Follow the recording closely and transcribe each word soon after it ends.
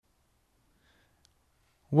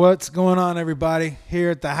What's going on, everybody? Here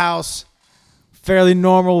at the house, Fairly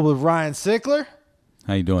Normal with Ryan Sickler.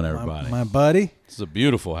 How you doing, everybody? My buddy. This is a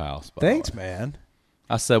beautiful house. Thanks, man.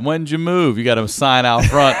 I said, when'd you move? You got a sign out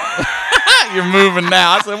front. You're moving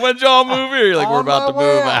now. I said, when'd y'all move here? You're like, we're about to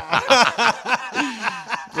move out.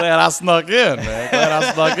 Glad I snuck in, man. Glad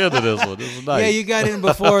I snuck into this one. This is nice. Yeah, you got in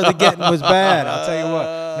before the getting was bad. I'll tell you what.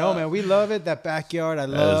 No, man, we love it. That backyard, I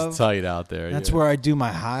love. It's tight out there. That's where I do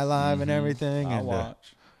my high live and everything. I and watch.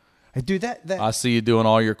 I do that. I see you doing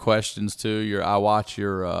all your questions too. I watch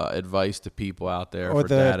your advice to people out there Or for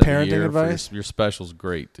the Dad of the parenting Year. advice? Your special's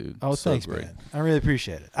great, dude. Oh, so thanks, great. man. I really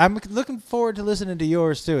appreciate it. I'm looking forward to listening to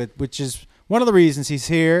yours too, which is one of the reasons he's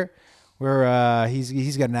here. Where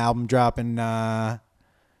he's got an album dropping.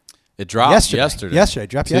 It dropped yesterday.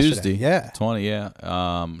 Dropped Tuesday. yesterday. Yeah. 20,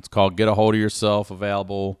 yeah. It's called Get a Hold of Yourself,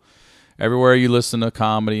 available everywhere you listen to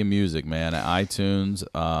comedy and music, man. At iTunes,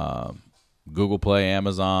 Google Play,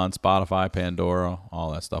 Amazon, Spotify, Pandora,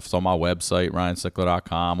 all that stuff. It's on my website,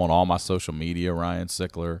 ryansickler.com, on all my social media, Ryan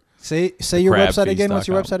Sickler. Say your website again. What's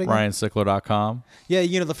your website again? ryansickler.com.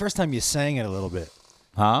 Yeah, the first time you sang it a little bit.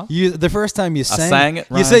 Huh? The first time you sang it?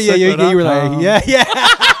 You said, yeah, you were like, yeah.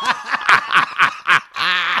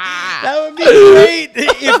 That would be great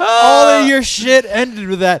if all of your shit ended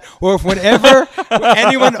with that. Or if whenever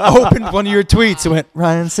anyone opened one of your tweets, it went,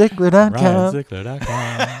 ryansickler.com.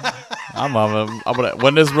 ryansickler.com. I'm gonna,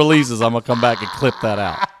 when this releases, I'm going to come back and clip that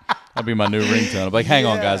out. That'll be my new ringtone. I'll be like, hang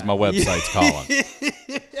on, guys, my website's calling.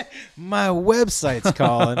 My website's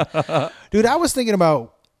calling. Dude, I was thinking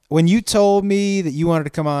about, when you told me that you wanted to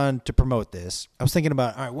come on to promote this, I was thinking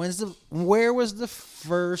about, all right, where was the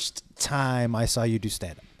first time I saw you do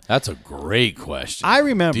stand-up? That's a great question. I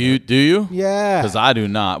remember. Do you? Yeah. Because I do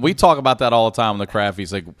not. We talk about that all the time on the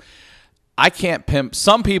Crafties. Like, I can't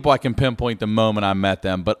some people I can pinpoint the moment I met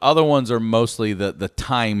them, but other ones are mostly the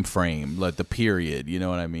time frame, like the period. You know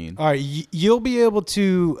what I mean? All right, you'll be able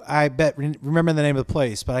to, I bet, remember the name of the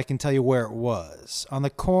place, but I can tell you where it was. On the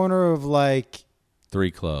corner of like...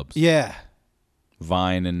 3 clubs. Yeah.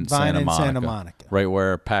 Vine and Santa Monica. Monica. Right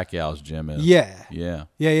where Pacquiao's gym is. Yeah. Yeah.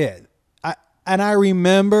 Yeah. I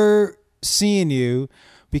remember seeing you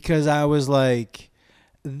because I was like,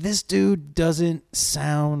 this dude doesn't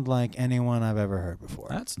sound like anyone I've ever heard before.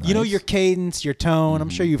 That's nice. You know, your cadence, your tone. I'm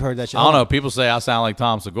sure you've heard that shit. I don't know. People say I sound like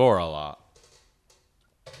Tom Segura a lot.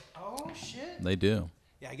 Oh, shit. They do.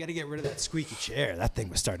 Yeah, I got to get rid of that squeaky chair. That thing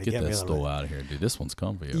was starting to Get get me that a little stool bit. out of here, dude. This one's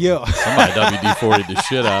comfy. Yo. Somebody WD-40'd the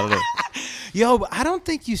shit out of it. Yo, but I don't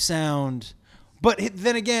think you sound... But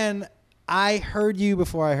then again, I heard you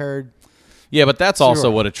before I heard... Yeah, but that's also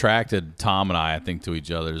Sure. what attracted Tom and I think, to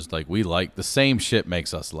each other. Is like, we like the same shit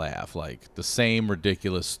makes us laugh. Like, the same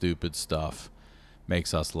ridiculous, stupid stuff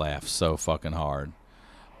makes us laugh so fucking hard.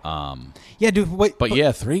 Yeah, dude, wait. But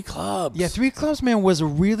yeah, 3 clubs. Yeah, 3 Clubs, man, was a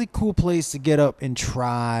really cool place to get up and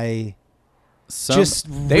try.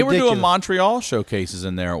 They were doing ridiculous. Montreal showcases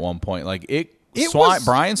in there at one point. Like, was-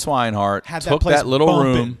 Brian Swinehart Had that took place that little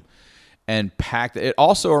bumping. room and packed it. It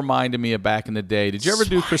also reminded me of back in the day. Did you ever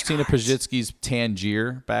do Christina Pajitsky's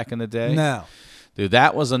Tangier back in the day? No. Dude,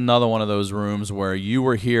 that was another one of those rooms where you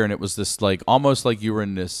were here and it was this, like, almost like you were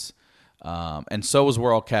in this, and so was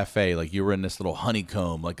World Cafe. Like, you were in this little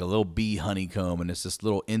honeycomb, like a little bee honeycomb, and it's this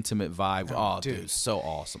little intimate vibe. Oh, dude, so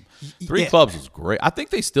awesome. 3 Clubs was great. I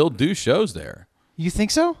think they still do shows there. You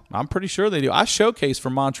think so? I'm pretty sure they do. I showcased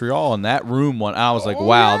for Montreal in that room one. I was like,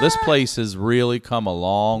 wow, this place has really come a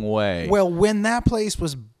long way. Well, when that place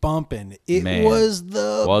was bumping, it Man, was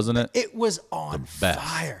wasn't it? It was on best.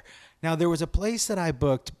 fire. Now, there was a place that I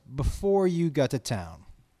booked before you got to town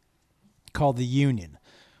called The Union,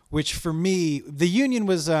 which for me, The Union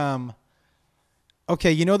was,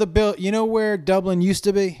 okay, you know where Dublin used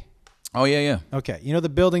to be? Oh, yeah. Okay, you know the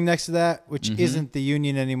building next to that, which isn't the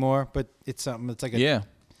Union anymore, but it's something that's like a... Yeah.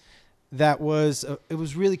 That was, it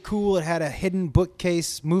was really cool. It had a hidden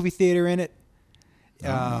bookcase movie theater in it.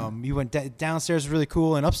 You went downstairs, was really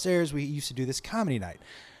cool, and upstairs we used to do this comedy night.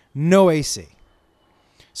 No AC.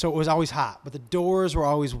 So it was always hot, but the doors were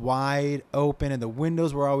always wide open and the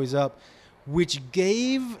windows were always up, which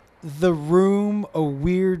gave the room a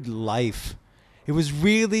weird life. It was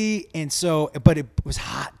really, but it was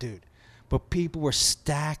hot, dude. But people were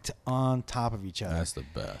stacked on top of each other. That's the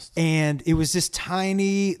best. And it was this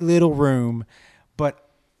tiny little room. But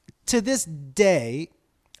to this day,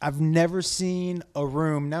 I've never seen a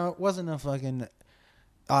room. Now, it wasn't a fucking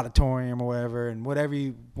auditorium or whatever, and whatever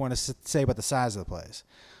you want to say about the size of the place.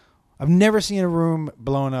 I've never seen a room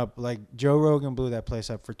blown up like Joe Rogan blew that place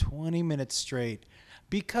up for 20 minutes straight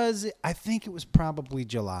because I think it was probably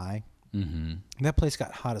July. And that place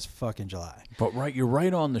got hot as fuck in July. But you're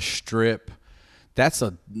right on the strip. That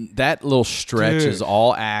little stretch Dude. is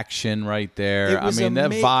all action right there. It was that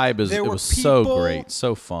vibe there it were was so people great,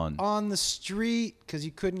 so fun. on the street because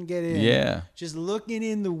you couldn't get in. Yeah. Just looking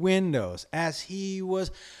in the windows as he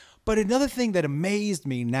was. But another thing that amazed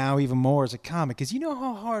me now even more as a comic is, you know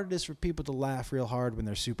how hard it is for people to laugh real hard when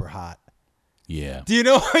they're super hot? Yeah. Do you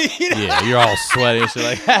know? Yeah, you're all sweaty and shit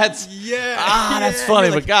like that's that's funny,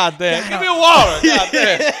 You're but like, goddamn, give me a water,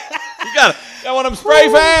 goddamn. You got one of them spray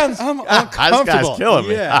fans? I'm This uncomfortable. guy's killing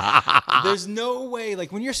me. Yeah. There's no way,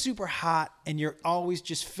 like when you're super hot and you're always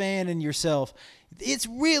just fanning yourself, it's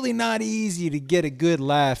really not easy to get a good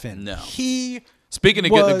laugh in. No. He Speaking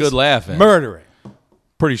of getting a was good laugh in, murdering.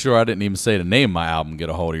 pretty sure I didn't even say the name of my album, Get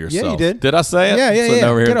a Hold of Yourself. Yeah, you did. Did I say it? Yeah, yeah, Sitting yeah.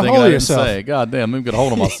 over here Get a thinking hold I of didn't yourself. say it. God damn, let me get a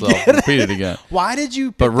hold of myself. Repeat it again. Why did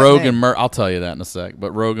you pick But that Rogan, name? I'll tell you that in a sec.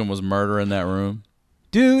 But Rogan was murdering that room.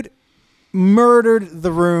 Dude murdered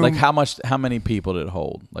the room. Like how many people did it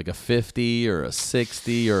hold? Like a 50 or a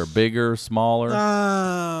 60 or a bigger, smaller?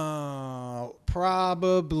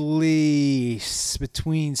 Probably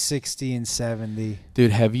between 60 and 70.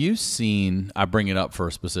 Dude, have you seen, I bring it up for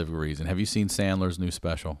a specific reason. Have you seen Sandler's new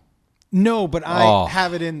special? No, but I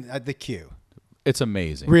have it in the queue. It's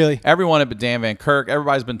amazing. Really? Everyone at Dan Van Kirk,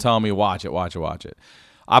 everybody's been telling me, watch it.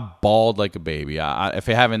 I bawled like a baby. If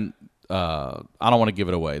you haven't, I don't want to give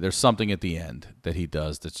it away. There's something at the end that he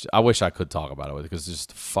does that I wish I could talk about it with because it's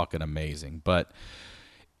just fucking amazing. But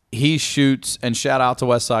he shoots, and shout out to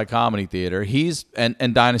West Side Comedy Theater. He's and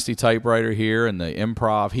Dynasty Typewriter here and the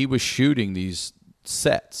Improv. He was shooting these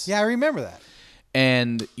sets. Yeah, I remember that.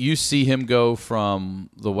 And you see him go from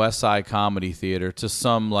the West Side Comedy Theater to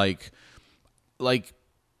some like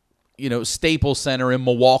Staples Center in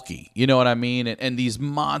Milwaukee. You know what I mean? And these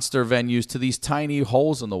monster venues to these tiny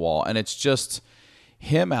holes in the wall. And it's just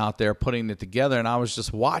him out there putting it together. And I was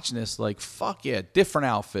just watching this like, fuck yeah, different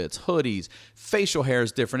outfits, hoodies, facial hair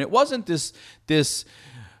is different. It wasn't this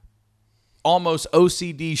almost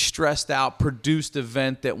OCD stressed out produced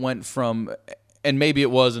event that went from, and maybe it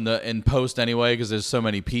was in post anyway because there's so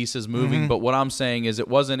many pieces moving. But what I'm saying is it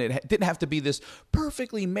didn't have to be this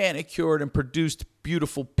perfectly manicured and produced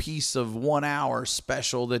beautiful piece of 1 hour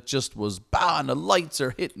special that just was and the lights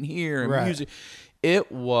are hitting here and Right. music.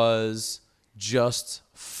 It was just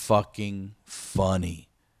fucking funny.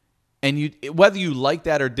 And whether you liked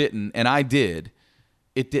that or didn't, and I did,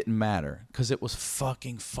 it didn't matter because it was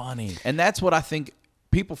fucking funny. And that's what I think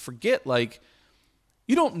people forget. Like,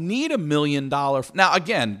 you don't need $1 million. Now,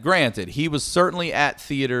 again, granted, he was certainly at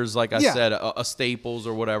theaters, like I said, a Staples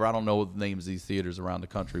or whatever. I don't know the names of these theaters around the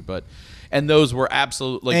country, and those were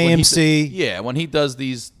absolutely like AMC. When he does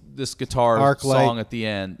this guitar ArcLight. song at the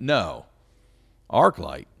end. No.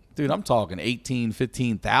 ArcLight. Dude, I'm talking 18,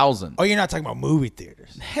 15,000. Oh, you're not talking about movie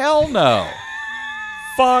theaters. Hell no.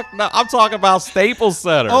 Fuck no. I'm talking about Staples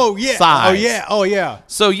Center. Oh, yeah. Size. Oh, yeah.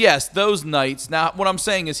 So yes, those nights. Now, what I'm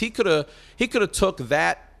saying is he could have took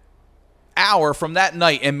that hour from that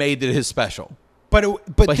night and made it his special. But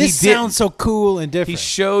But he this didn't. sounds so cool and different. He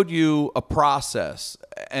showed you a process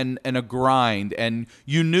and a grind, and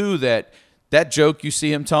you knew that joke you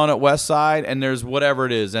see him telling at West Side, and there's whatever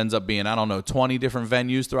it is, ends up being, I don't know, 20 different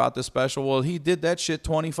venues throughout the special. Well, he did that shit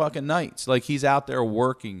 20 fucking nights. Like, he's out there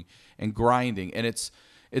working and grinding, and it's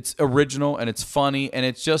original and it's funny, and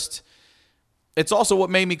it's also what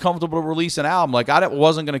made me comfortable to release an album. Like, I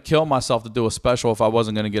wasn't going to kill myself to do a special if I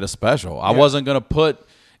wasn't going to get a special. I wasn't going to put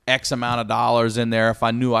X amount of dollars in there if I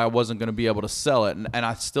knew I wasn't going to be able to sell it. And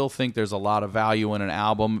I still think there's a lot of value in an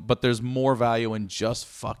album, but there's more value in just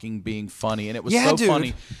fucking being funny. And it was so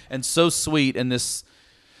funny and so sweet. And this,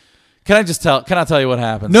 can I tell you what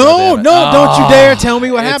happens? No, don't you dare tell me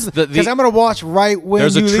what happens, because I'm going to watch right when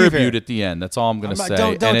there's you a leave tribute here. at the end. That's all I'm going to say.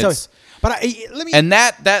 Don't tell me. But let me. And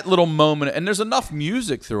that little moment, and there's enough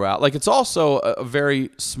music throughout. Like, it's also a very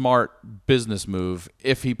smart business move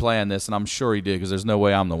if he planned this, and I'm sure he did, because there's no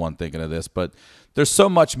way I'm the one thinking of this. But there's so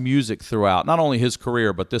much music throughout, not only his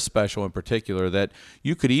career, but this special in particular, that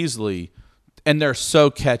you could easily, and they're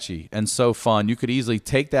so catchy and so fun, you could easily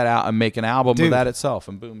take that out and make an album with that itself,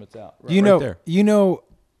 and boom, it's out. Right there.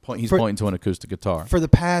 He's pointing to an acoustic guitar. For the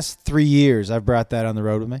past 3 years, I've brought that on the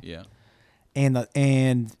road with me. Yeah.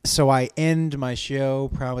 And so I end my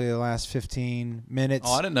show probably the last 15 minutes.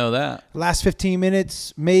 Oh, I didn't know that. Last 15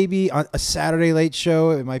 minutes, maybe on a Saturday late show.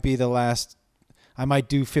 It might be the last. I might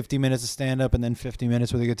do 50 minutes of stand up and then 50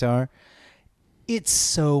 minutes with a guitar. It's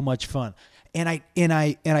so much fun. And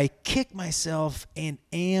I kick myself and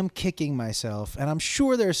am kicking myself. And I'm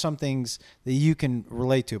sure there are some things that you can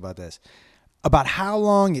relate to about this. About how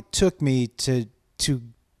long it took me to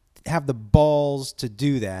have the balls to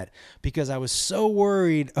do that because I was so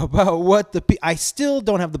worried about what I still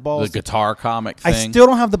don't have the balls. The guitar comic thing. I still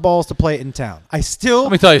don't have the balls to play it in town.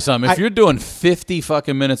 Let me tell you something. If you're doing 50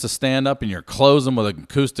 fucking minutes of stand up and you're closing with an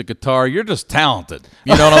acoustic guitar, you're just talented.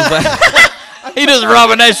 You know what I'm saying? He just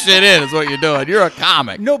rubbing that shit in is what you're doing. You're a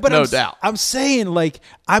comic. No doubt. I'm saying like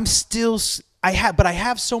I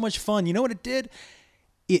have so much fun. You know what it did?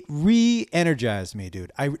 It re-energized me,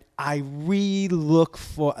 dude. I re-look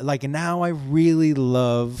for, like, now I really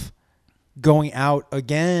love going out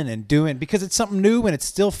again and doing, because it's something new and it's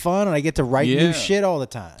still fun and I get to write new shit all the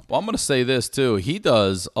time. Well, I'm going to say this too. He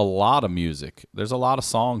does a lot of music. There's a lot of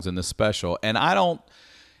songs in this special, and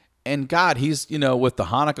God, he's, with the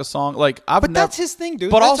Hanukkah song, like that's his thing, dude.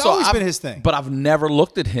 But that's also always been his thing. But I've never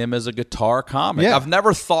looked at him as a guitar comic. Yeah. I've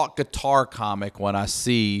never thought guitar comic when I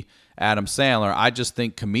see Adam Sandler. I just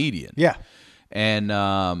think comedian. Yeah. And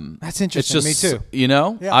that's interesting. It's just, me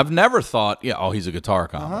too. Yeah. I've never thought, he's a guitar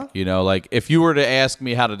comic. Like if you were to ask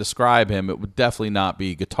me how to describe him, it would definitely not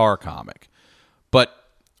be guitar comic. But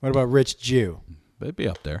what about Rich Jew? They'd be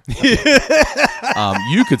up there.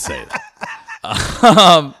 You could say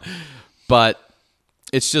that. But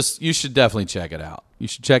it's just, you should definitely check it out. You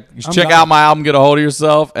should check out my album, Get a Hold of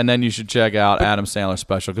Yourself, and then you should check out Adam Sandler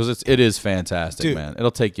special because it is fantastic, dude, man. It'll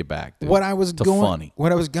take you back, dude. What I was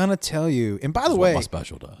gonna tell you, and by the way, what my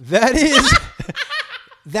special does.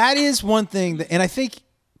 That is one thing and I think,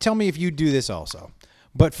 tell me if you do this also.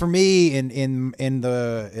 But for me in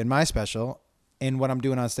my special and what I'm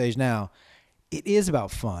doing on stage now, it is about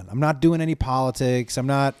fun. I'm not doing any politics.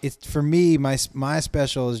 It's for me, my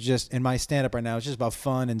special is just, in my stand-up right now, it's just about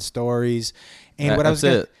fun and stories. And what I was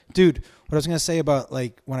going to say about,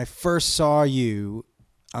 like, when I first saw you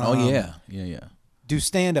do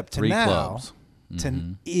stand-up to 3 now, clubs.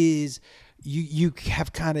 Mm-hmm. is you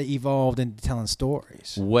have kind of evolved into telling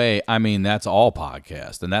stories. That's all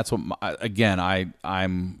podcast. And that's what,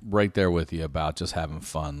 I'm right there with you about just having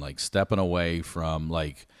fun, like stepping away from,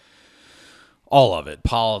 like, all of it,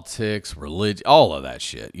 politics, religion, all of that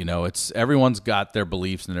shit. It's everyone's got their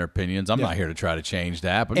beliefs and their opinions. I'm not here to try to change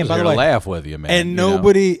that, but I'm just here to laugh with you, man. And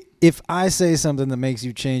nobody, if I say something that makes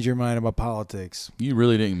you change your mind about politics, you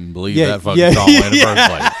really didn't believe that fucking song in the first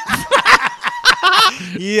place.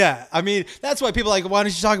 Yeah, I mean that's why people are like, why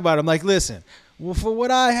don't you talk about it? I'm like, listen, well, for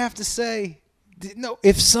what I have to say. No,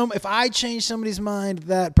 if I change somebody's mind,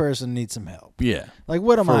 that person needs some help. Yeah. Like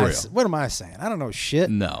what am I saying? I don't know shit.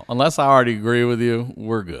 No, unless I already agree with you,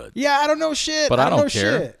 we're good. Yeah, I don't know shit. But I don't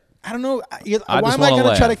care. Shit. I don't know. Why am I going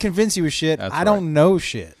to try to convince you with shit? I don't know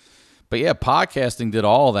shit. But yeah, podcasting did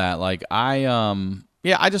all that. Like I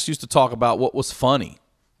just used to talk about what was funny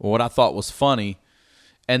or what I thought was funny.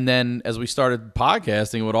 And then as we started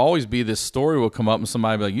podcasting, it would always be this story would come up and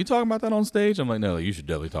somebody would be like, you talking about that on stage? I'm like, no, you should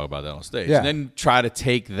definitely talk about that on stage. Yeah. And then try to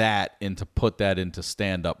take that and to put that into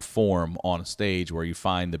stand-up form on a stage where you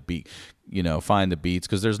find the beat, find the beats,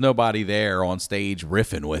 because there's nobody there on stage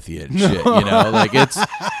riffing with you and shit. Like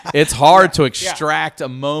it's hard to extract a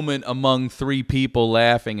moment among 3 people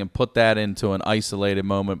laughing and put that into an isolated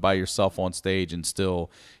moment by yourself on stage and still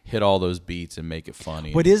hit all those beats and make it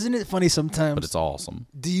funny. But isn't it funny sometimes? But it's awesome.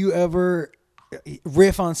 Do you ever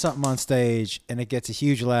riff on something on stage and it gets a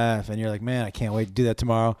huge laugh and you're like, man, I can't wait to do that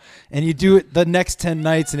tomorrow, and you do it the next 10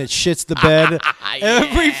 nights and it shits the bed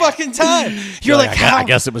every fucking time? You're like, I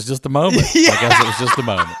guess it was just a moment. Yeah. I guess it was just a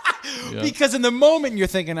moment. Yeah. Because in the moment you're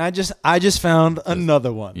thinking, I just found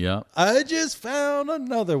another one. Yeah. I just found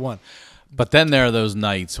another one. But then there are those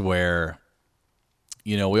nights where,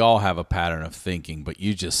 we all have a pattern of thinking, but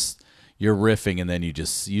you're riffing and then you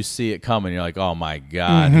see it coming. You're like, oh my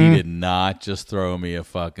God, he did not just throw me a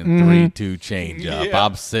fucking 3-2 change up. Yeah.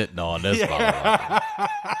 I'm sitting on this motherfucker.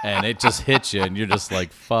 And it just hits you and you're just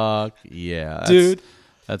like, fuck yeah. Dude.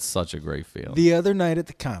 That's such a great feeling. The other night at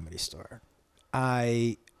the Comedy Store,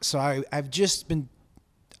 I've just been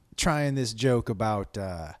trying this joke about,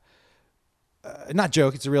 not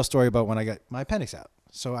joke, it's a real story about when I got my appendix out.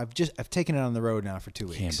 So I've taken it on the road now for 2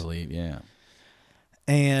 weeks. Can't believe, yeah.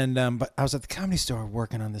 And but I was at the Comedy Store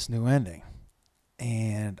working on this new ending,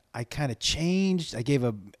 and I kind of changed. I gave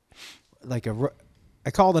I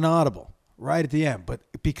called an audible right at the end, but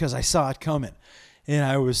because I saw it coming, and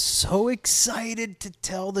I was so excited to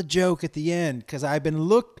tell the joke at the end because I've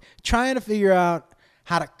been trying to figure out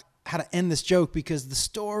how to end this joke because the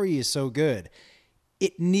story is so good.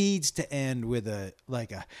 It needs to end with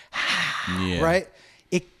right.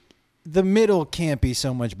 The middle can't be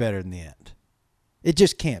so much better than the end. It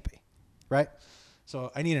just can't be, right?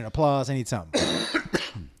 So I need an applause. I need something.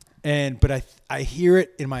 But I hear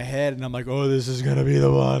it in my head, and I'm like, oh, this is gonna be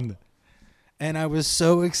the one. and I was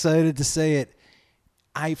so excited to say it.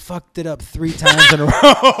 I fucked it up 3 times in a row.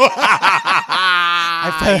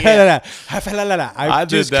 I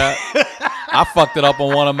did that. I fucked it up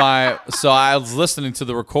on one of my. So I was listening to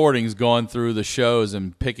the recordings, going through the shows,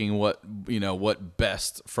 and picking what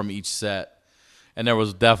best from each set. And there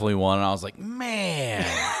was definitely one, and I was like, man.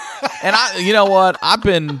 And you know what? I've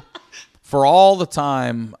been, for all the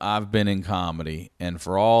time I've been in comedy, and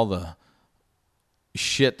for all the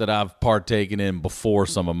shit that I've partaken in before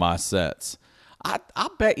some of my sets, I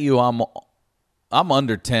bet you I'm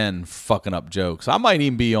under 10 fucking up jokes. I might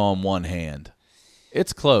even be on one hand.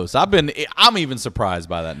 It's close. I'm even surprised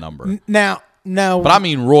by that number. Now, but I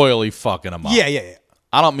mean royally fucking them up. Yeah.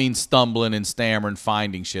 I don't mean stumbling and stammering,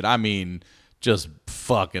 finding shit. I mean just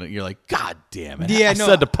fucking it. You're like, God damn it. Yeah, I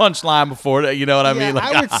said the punchline before. You know what I mean?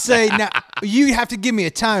 Like, I would say now you have to give me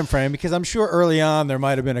a time frame because I'm sure early on there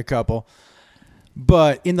might have been a couple,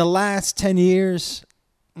 but in the last 10 years,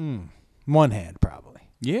 one hand probably.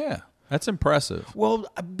 Yeah, that's impressive. Well,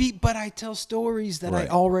 but I tell stories that Right.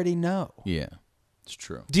 I already know. Yeah, it's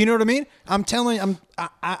true. Do you know what I mean? I'm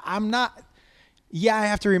not. Yeah, I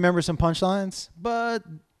have to remember some punchlines, but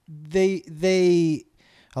they.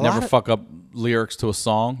 Never fuck up lyrics to a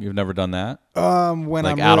song? You've never done that? When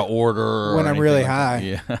like I'm out really, of order or when I'm anything really like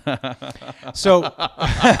high. that? Yeah. So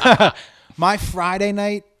my Friday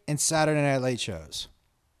night and Saturday night late shows,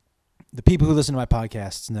 the people who listen to my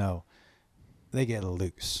podcasts know they get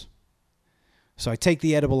loose. So I take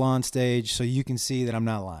the edible on stage so you can see that I'm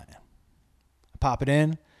not lying. I pop it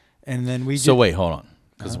in, and then we. So wait, hold on,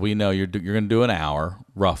 because we know you're going to do an hour,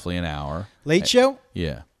 roughly an hour. Late show.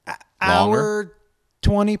 Yeah. Hour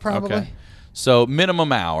 20 probably. Okay. So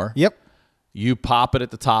minimum hour. Yep. You pop it at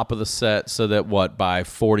the top of the set so that by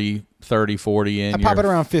 40 in? I pop it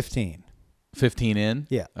around 15. 15 in?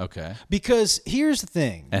 Yeah. Okay. Because here's the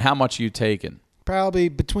thing. And how much are you taking? Probably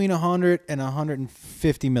between 100 and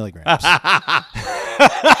 150 milligrams.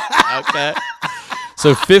 Okay.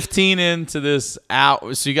 So 15 into this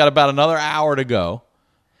hour. So you got about another hour to go.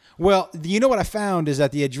 Well, you know what I found is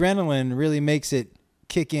that the adrenaline really makes it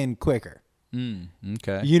kick in quicker.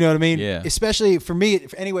 Okay. You know what I mean? Yeah. Especially for me.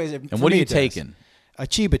 Anyways. And what are you taking? A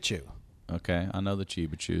Chiba Chew. Okay, I know the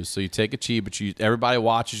Chiba Chews. So you take a Chiba Chew. Everybody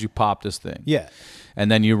watches you pop this thing. Yeah.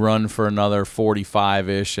 And then you run for another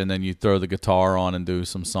 45-ish, and then you throw the guitar on and do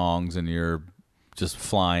some songs, and you're just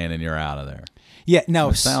flying, and you're out of there. Yeah. No.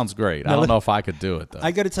 It sounds great. I don't know if I could do it, though.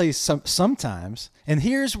 I got to tell you, sometimes, and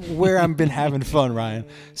here's where I've been having fun, Ryan.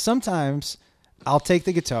 Sometimes I'll take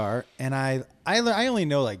the guitar, and I only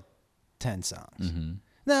know like 10 songs. Mm-hmm.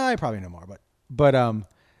 No, I probably know more, but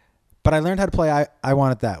I learned how to play I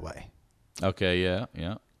Want It That Way. Okay, yeah.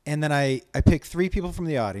 And then I pick 3 people from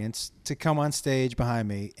the audience to come on stage behind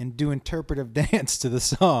me and do interpretive dance to the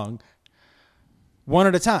song one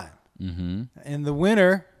at a time. Mm-hmm. And the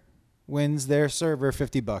winner wins their server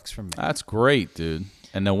 $50 from me. That's great, dude.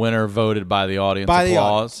 And the winner voted by the audience By the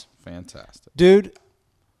applause. Fantastic. Dude,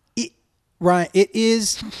 Ryan, it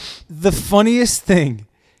is the funniest thing.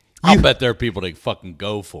 I'll bet there are people that fucking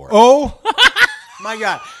go for it. Oh, my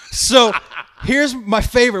God. So here's my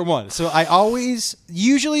favorite one. So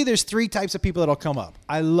usually there's 3 types of people that'll come up.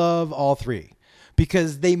 I love all 3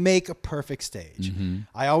 because they make a perfect stage. Mm-hmm.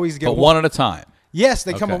 I always get one at a time. Yes,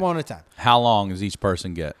 they come up one at a time. How long does each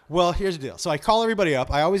person get? Well, here's the deal. So I call everybody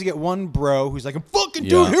up. I always get one bro who's like, fucking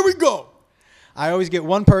dude, here we go. I always get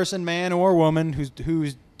one person, man or woman, who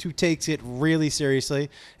takes it really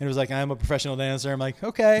seriously and was like, I'm a professional dancer. I'm like,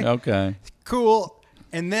 okay, cool.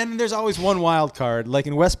 And then there's always one wild card. Like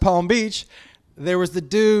in West Palm Beach, there was the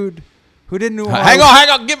dude who didn't know. Hang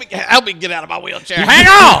on, help me get out of my wheelchair. Hang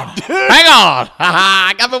on.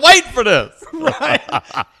 I've been waiting for this. Right.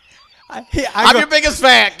 I'm your biggest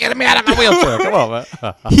fan. Get me out of my wheelchair. Come on,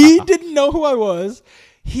 man. He didn't know who I was.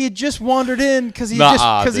 He had just wandered in because he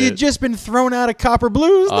had just been thrown out of Copper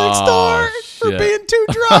Blues next door for being too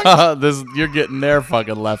drunk. You're getting their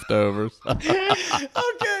fucking leftovers. Okay,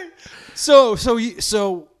 so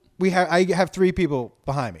I have 3 people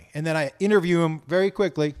behind me, and then I interview them very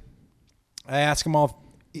quickly. I ask them all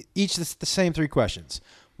each the same 3 questions,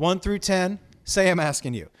 1 through 10. Say I'm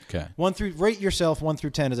asking you. Okay. Rate yourself 1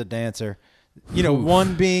 through 10 as a dancer.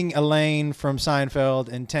 1 being Elaine from Seinfeld,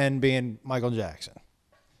 and 10 being Michael Jackson.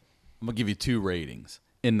 I'm gonna give you 2 ratings.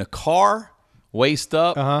 In the car, waist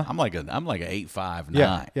up, I'm like a 8.5,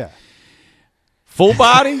 9. Yeah. Full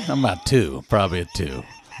body, I'm about 2, probably a 2.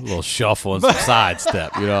 A little shuffle and some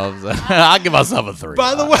sidestep, you know what I'm saying? I'll give myself a 3.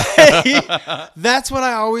 By the way, that's what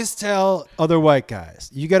I always tell other white guys.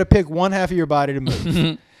 You got to pick one half of your body to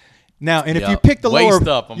move. Now, and if Yep. you pick the Waist lower,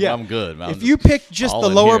 up, I'm good. I'm if you pick just all the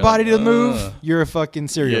in lower here, body like, to move, you're a fucking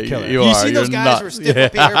serial Yeah, killer. you You are. see those You're guys nuts. who are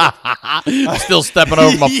stiff up here? I'm still stepping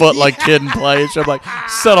over my foot like Kid and Play. I'm like,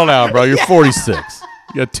 settle down, bro. You're 46.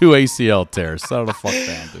 You got 2 ACL tears. Settle the fuck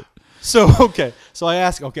down, dude. So I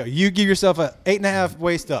ask, you give yourself a 8.5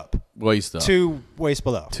 waist up, Waist up. 2 waist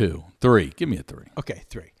below. 2. 3. Give me a 3. Okay,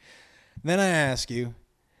 3. Then I ask you,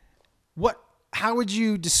 how would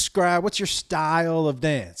you describe, what's your style of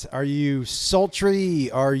dance? Are you sultry?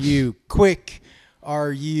 Are you quick? Are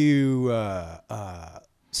you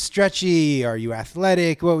stretchy? Are you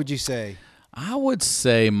athletic? What would you say? I would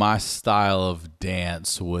say my style of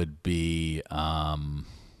dance would be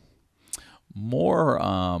more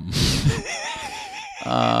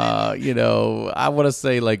I want to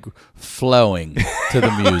say like flowing to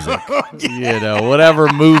the music.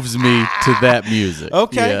 Whatever moves me to that music.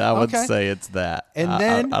 Okay. Yeah, I would say it's that. And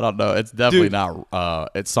then I don't know. It's definitely not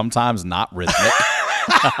it's sometimes not rhythmic.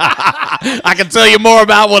 I can tell you more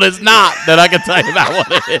about what it's not than I can tell you about what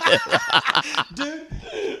it is.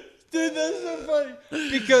 Dude, that's so funny.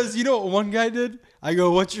 Because you know what one guy did? I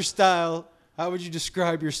go, what's your style? How would you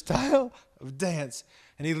describe your style of dance?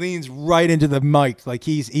 And he leans right into the mic like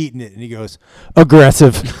he's eating it. And he goes,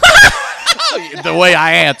 aggressive. The way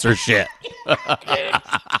I answer shit.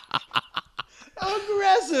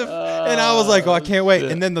 Aggressive. And I was like, I can't wait.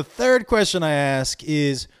 And then the third question I ask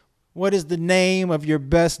is, what is the name of your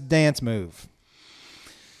best dance move?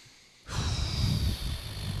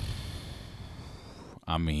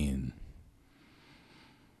 I mean,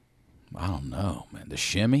 I don't know, man. The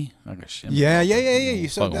shimmy? I got shimmy. Yeah. You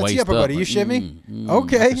so Fucking that's waist the upper up, body. You like, shimmy? like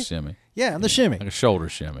Okay. a shimmy. Yeah, the shimmy. Like a shoulder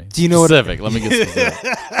shimmy. Do you know specific? Let me get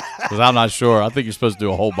specific. Because I'm not sure. I think you're supposed to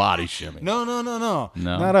do a whole body shimmy. No. No.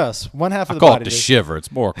 Not us. One half of I the call body. it the does. shiver.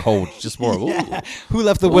 It's more cold. Just more. Yeah. Who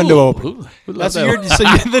left the window open? Who That's left that so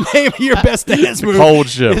the name of your best dance move cold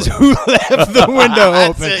shiver. is who left the window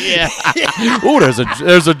open. Yeah. Ooh,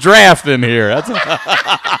 there's a draft in here. That's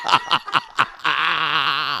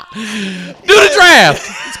do the draft.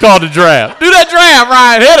 It's called the draft. Do that draft,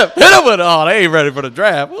 Ryan. Hit him with it. Oh, they ain't ready for the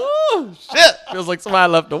draft. Ooh, shit. Feels like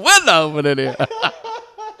somebody left the window open in here.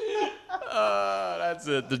 That's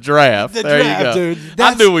it. The draft. The there draft, you go. dude.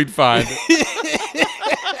 I knew we'd find it.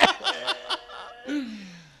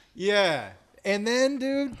 Yeah. And then,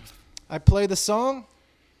 dude, I play the song.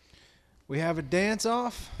 We have a dance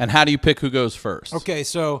off. And how do you pick who goes first? Okay,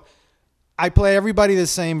 so I play everybody the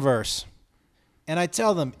same verse. And I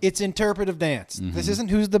tell them, it's interpretive dance. Mm-hmm. This isn't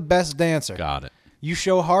who's the best dancer. Got it. You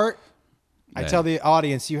show heart. I Yeah. tell the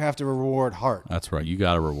audience, you have to reward heart. That's right. You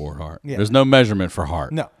got to reward heart. Yeah. There's no measurement for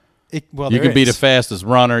heart. No. You There can be the is. fastest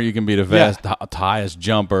runner. You can be the highest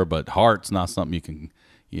jumper, but heart's not something you can,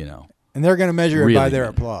 And they're going to measure it Really by their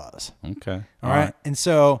good. applause. Okay. All right. And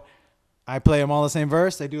so I play them all the same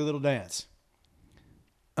verse. They do a little dance.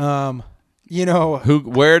 Where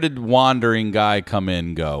did Wandering Guy come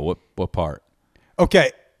in? Go what part?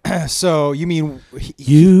 Okay. So you mean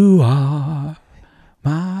You are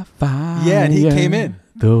my fire. Yeah, and he came in.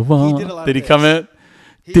 The one. did a lot Did of he come in?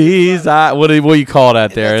 He These did what do you call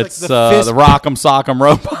that there? That's It's like the fist the Rock'em Sock'em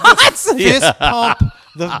Robots. fist pump,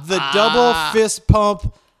 the double fist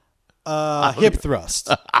pump hip thrust.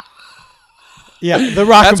 Yeah, the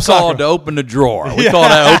rock'em That's called to open the drawer. We call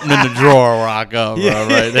that opening the drawer, Rock'em.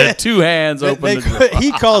 Right? They have 2 hands open the drawer.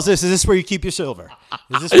 He calls this, is this where you keep your silver?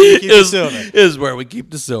 Is this where you keep your silver? Is where we keep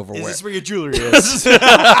the silverware. Is this where your jewelry is? Tell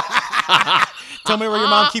me where your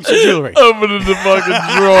mom keeps your jewelry. Opening the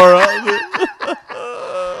fucking drawer.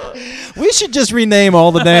 We should just rename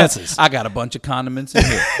all the dances. I got a bunch of condiments in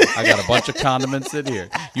here.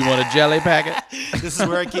 You want a jelly packet? This is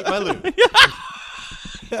where I keep my loot.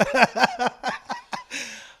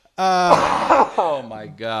 Oh my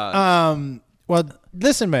God. Well,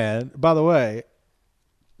 listen, man, by the way,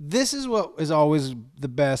 this is what is always the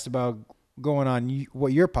best about going on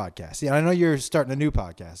your podcast. Yeah, I know you're starting a new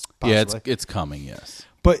podcast. Possibly. Yeah, it's coming, yes.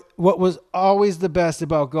 But what was always the best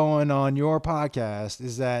about going on your podcast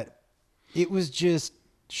is that it was just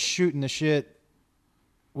shooting the shit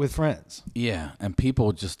with friends. Yeah, and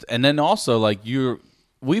people and then also like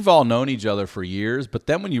we've all known each other for years, but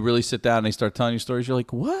then when you really sit down and they start telling you stories, you're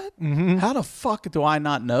like, what? Mm-hmm. How the fuck do I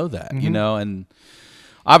not know that? Mm-hmm. And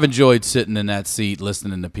I've enjoyed sitting in that seat,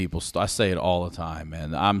 listening to people. I say it all the time,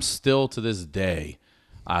 man. I'm still to this day,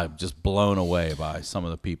 I'm just blown away by some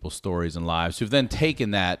of the people's stories and lives who've then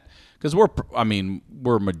taken that, because we're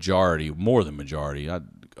majority, more than majority,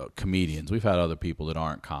 comedians. We've had other people that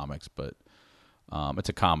aren't comics, but it's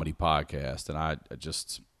a comedy podcast, and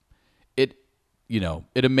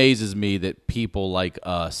it amazes me that people like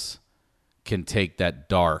us can take that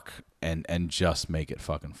dark and just make it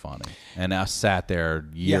fucking funny. And I sat there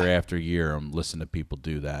year after year and listened to people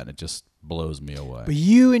do that, and it just blows me away. But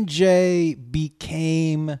you and Jay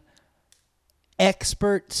became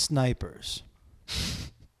expert snipers.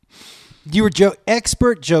 You were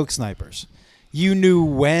expert joke snipers. You knew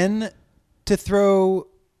when to throw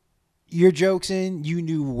your jokes in. You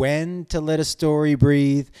knew when to let a story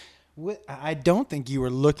breathe. I don't think you were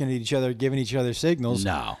looking at each other, giving each other signals.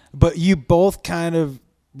 No. But you both kind of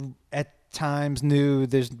at times knew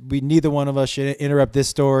neither one of us should interrupt this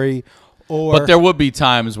story. But there would be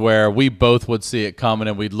times where we both would see it coming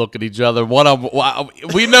and we'd look at each other. We both knew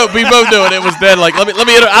it. It was then like, let me.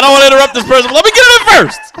 I don't want to interrupt this person. Let me get it in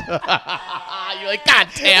first. You're like, God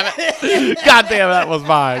damn it. God damn it. That was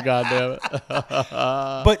mine. God damn it.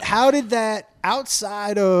 But how did that,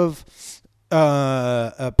 outside of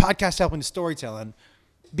a podcast helping the storytelling,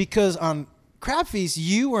 because on Crab Feast,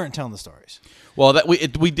 you weren't telling the stories. Well, that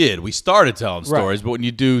we did. We started telling stories, right. But when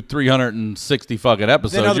you do 360 fucking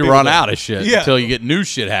episodes, you run out of shit until you get new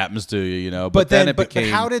shit happens to you, you know. But then it became.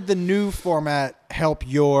 But how did the new format help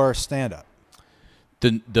your stand-up?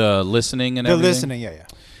 The listening and everything? The listening, yeah.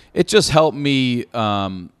 It just helped me,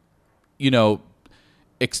 you know,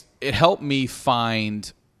 it helped me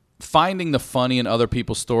finding the funny in other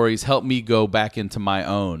people's stories helped me go back into my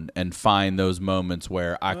own and find those moments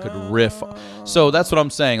where I could riff. So that's what I'm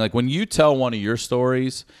saying. Like when you tell one of your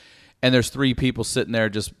stories and there's 3 people sitting there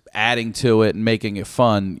just adding to it and making it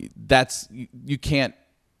fun, you can't,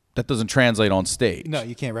 that doesn't translate on stage. No,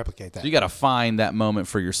 you can't replicate that. So you got to find that moment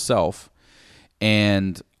for yourself.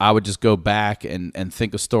 And I would just go back and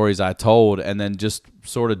think of stories I told and then just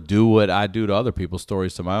sort of do what I do to other people's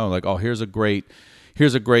stories to my own. Like, oh, here's a great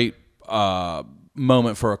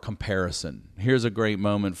moment for a comparison. Here's a great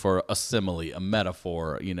moment for a simile, a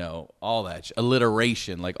metaphor, you know, all that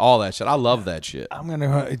alliteration, like all that shit. I love that shit. I'm going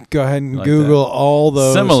to go ahead and Google all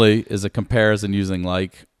those. Simile is a comparison using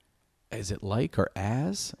like. Is it like or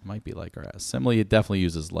as? It might be like or as. Simile, it definitely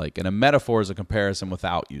uses like. And a metaphor is a comparison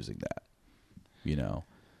without using that. You know,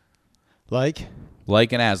 like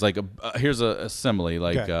and as, like here's a simile,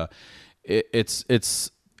 like okay.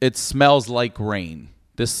 it smells like rain.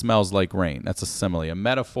 This smells like rain. That's a simile. A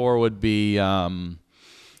metaphor would be, would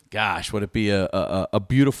it be a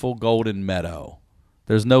beautiful golden meadow?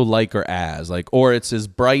 There's no like or as, like, or it's as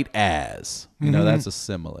bright as. You know, that's a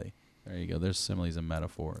simile. There you go. There's similes and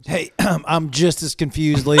metaphors. Hey, I'm just as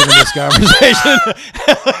confused leaving this conversation.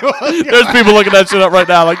 There's people looking that shit up right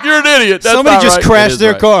now like, you're an idiot. That's Somebody just right. crashed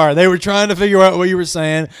their car. They were trying to figure out what you were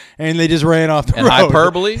saying, and they just ran off the road.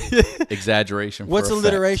 Hyperbole, exaggeration. What's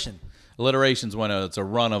alliteration? Alliteration's when it's a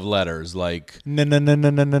run of letters, like... No.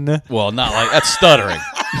 Well, not like... That's stuttering.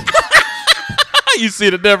 You see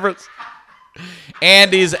the difference?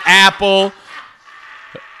 Andy's apple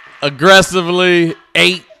aggressively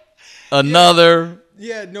ate another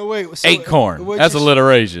acorn. That's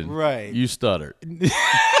alliteration. Right. You stuttered.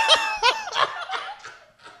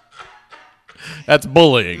 That's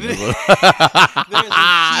bullying. There's a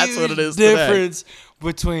That's what it is difference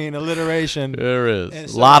between alliteration. There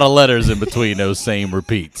is. A lot of letters in between those same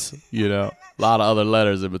repeats, you know? A lot of other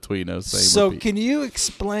letters in between those same repeats. Can you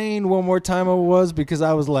explain one more time what it was? Because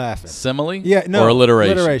I was laughing. Simile? Yeah, no. Or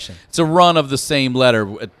alliteration? Alliteration. It's a run of the same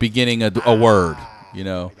letter at beginning a word, you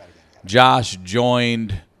know? Josh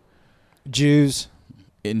joined Jews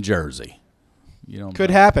in Jersey. You know, could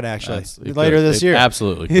happen actually later this year.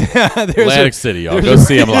 Absolutely. Yeah, Atlantic City, y'all. Go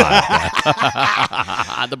see him live.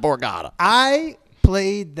 The Borgata. I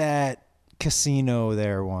played that casino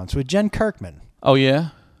there once with Jen Kirkman. Oh yeah.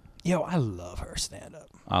 Yo, I love her stand up.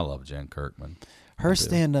 I love Jen Kirkman. Her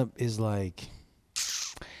stand up is like,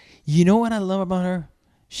 you know what I love about her?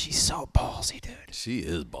 She's so ballsy, dude. She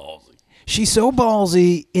is ballsy. She's so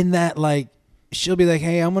ballsy in that, like, she'll be like,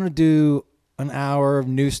 hey, I'm going to do an hour of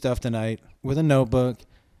new stuff tonight with a notebook.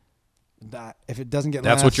 If it doesn't get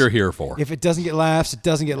laughs. That's what you're here for. If it doesn't get laughs, it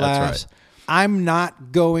doesn't get laughs. Right. I'm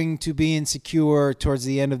not going to be insecure towards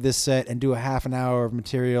the end of this set and do a half an hour of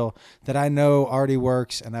material that I know already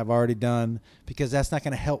works and I've already done, because that's not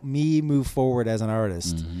going to help me move forward as an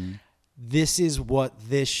artist. Mm-hmm. This is what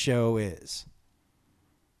this show is.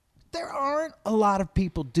 There aren't a lot of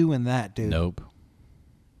people doing that, dude. Nope.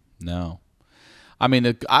 No. I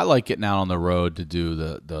mean, I like getting out on the road to do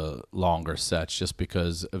the longer sets just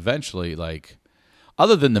because eventually, like,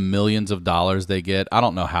 other than the millions of dollars they get, I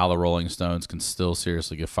don't know how the Rolling Stones can still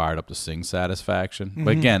seriously get fired up to sing Satisfaction. Mm-hmm.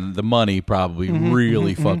 But again, the money probably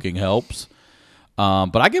really fucking helps.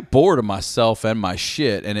 But I get bored of myself and my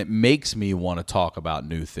shit, and it makes me want to talk about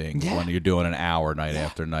new things when you're doing an hour night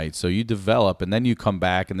after night. So you develop, and then you come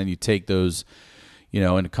back, and then you take those,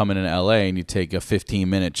 and coming in LA and you take a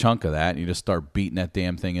 15-minute chunk of that and you just start beating that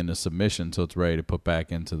damn thing into submission so it's ready to put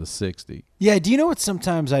back into the 60. Yeah, do you know what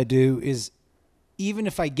sometimes I do is even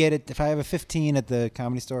if I get it, if I have a 15 at the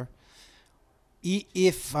Comedy Store,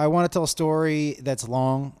 if I want to tell a story that's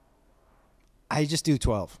long, I just do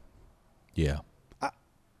 12. Yeah.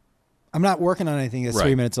 I'm not working on anything that's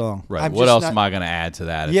 3 minutes long. Right. What else am I going to add to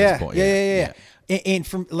that at this point? Yeah. And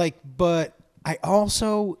from but I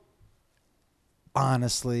also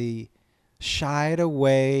honestly shied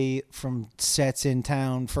away from sets in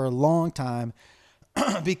town for a long time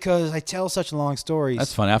because I tell such long stories.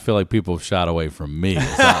 That's funny. I feel like people have shied away from me.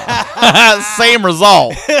 Same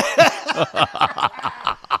result.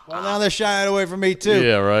 Well, now they're shying away from me too.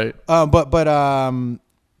 Yeah, right.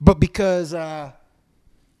 But because I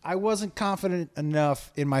wasn't confident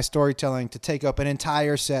enough in my storytelling to take up an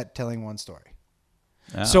entire set telling one story.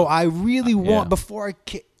 Oh. So I really want before I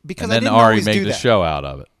because and I then didn't Ari always made do the that. show out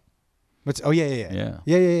of it.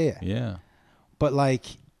 Yeah. But like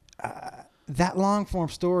that long form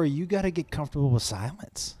story, you got to get comfortable with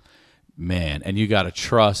silence. Man, and you got to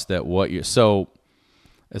trust that what you're. So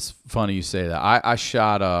it's funny you say that. I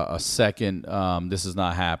shot a second. This is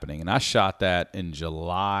not happening, and I shot that in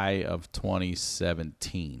July of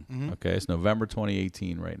 2017. Mm-hmm. Okay, it's November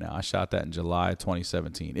 2018 right now. I shot that in July of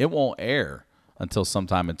 2017. It won't air until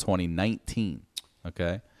sometime in 2019.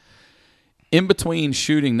 Okay. In between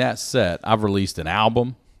shooting that set, I've released an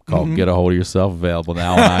album called Get a Hold of Yourself, available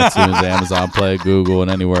now on iTunes, Amazon Play, Google,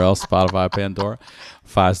 and anywhere else, Spotify, Pandora.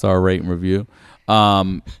 5-star rate and review.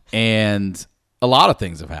 And a lot of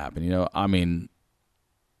things have happened, and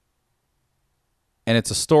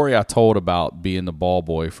it's a story I told about being the ball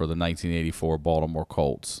boy for the 1984 Baltimore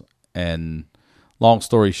Colts. And long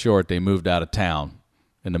story short, they moved out of town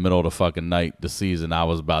in the middle of the fucking night the season I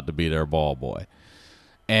was about to be their ball boy.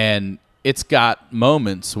 And it's got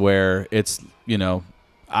moments where it's,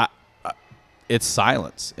 it's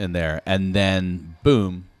silence in there. And then,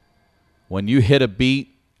 boom, when you hit a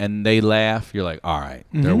beat and they laugh, you're like, all right,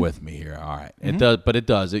 they're with me here. All right. It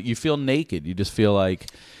does. You feel naked. You just feel like,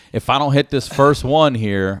 if I don't hit this first one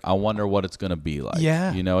here, I wonder what it's going to be like.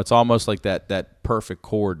 Yeah. It's almost like that perfect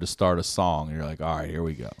chord to start a song. And you're like, all right, here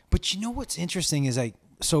we go. But you know what's interesting is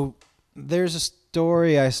so there's a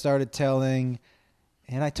story I started telling,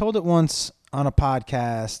 and I told it once on a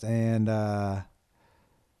podcast, and I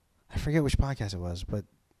forget which podcast it was, but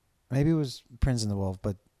maybe it was Prince and the Wolf,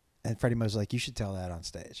 and Freddie was like, you should tell that on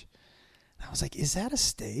stage. And I was like, is that a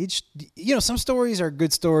stage? Some stories are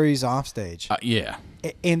good stories off stage. Yeah.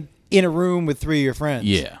 And in a room with three of your friends.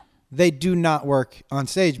 Yeah. They do not work on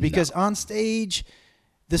stage because on stage,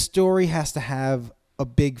 the story has to have a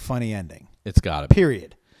big funny ending. It's got to be.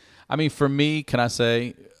 Period. I mean, for me, can I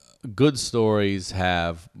say, good stories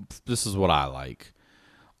have, this is what I like.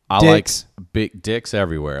 Dicks. Like big dicks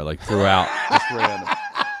everywhere, like throughout. Just random.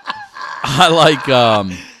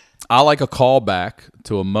 I like a callback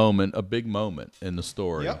to a moment, a big moment in the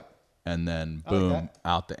story. Yep. And then boom,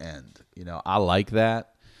 out the end. I like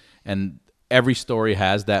that. And every story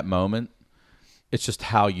has that moment. It's just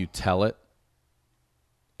how you tell it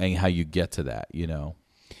and how you get to that,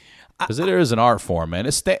 Because it is an art form, man.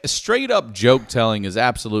 It's straight up joke telling is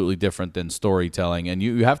absolutely different than storytelling, and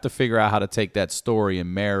you have to figure out how to take that story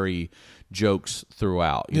and marry jokes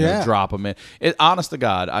throughout. Drop them in. Honest to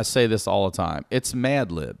God, I say this all the time. It's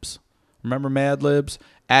Mad Libs. Remember Mad Libs?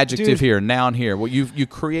 Adjective here, noun here. Well, you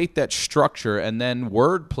create that structure, and then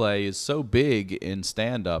wordplay is so big in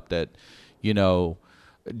stand-up that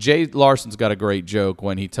Jay Larson's got a great joke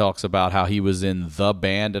when he talks about how he was in the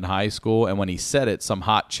band in high school, and when he said it, some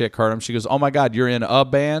hot chick heard him. She goes, "Oh my God, you're in a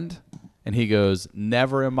band?" And he goes,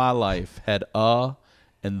 "Never in my life had a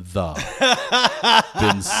and the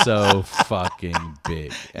been so fucking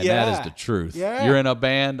big." And that is the truth. Yeah. You're in a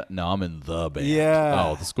band? No, I'm in the band. Yeah.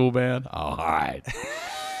 Oh, the school band? Oh, all right.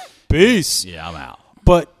 Peace. Yeah, I'm out.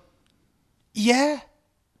 But, yeah.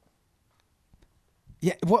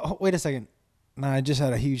 Wait a second. No, I just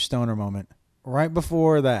had a huge stoner moment. Right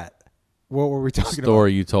before that, what were we talking about?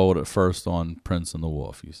 Story you told at first on Prince and the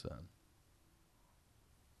Wolf, you said.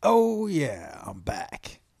 Oh, yeah, I'm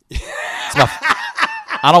back.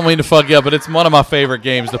 I don't mean to fuck you up, but it's one of my favorite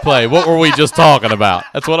games to play. What were we just talking about?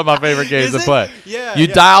 That's one of my favorite games to play. Yeah. You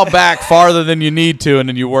dial back farther than you need to, and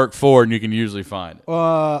then you work forward, and you can usually find it.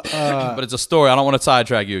 But it's a story. I don't want to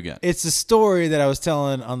sidetrack you again. It's a story that I was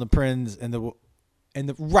telling on the Prince and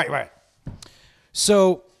the right.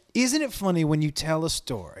 So, isn't it funny when you tell a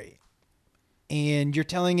story and you're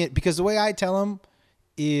telling it, because the way I tell them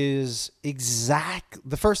is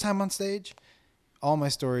the first time on stage, most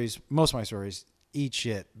of my stories, eat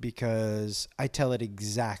shit because I tell it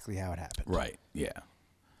exactly how it happened. Right. Yeah.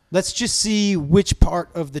 Let's just see which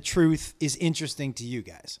part of the truth is interesting to you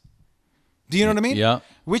guys. Do you know what I mean? Yeah.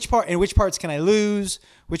 Which parts can I lose?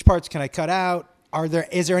 Which parts can I cut out?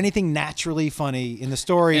 Is there anything naturally funny in the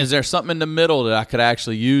story? Is there something in the middle that I could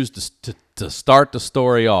actually use to start the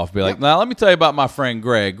story off? Be like, now let me tell you about my friend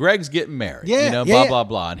Greg. Greg's getting married. Yeah, blah, blah,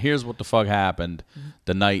 blah. And here's what the fuck happened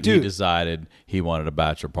the night he decided he wanted a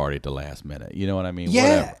bachelor party at the last minute. You know what I mean?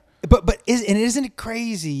 Yeah. Whatever. Isn't it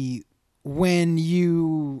crazy when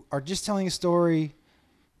you are just telling a story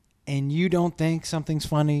and you don't think something's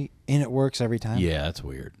funny and it works every time? Yeah, that's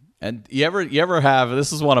weird. And you ever have,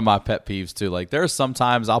 this is one of my pet peeves too. Like there's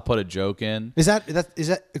sometimes I'll put a joke in. Is that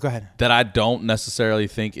go ahead. That I don't necessarily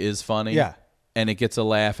think is funny. Yeah. And it gets a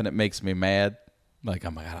laugh and it makes me mad. Like,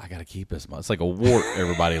 oh my God, I got to keep this. It's like a wart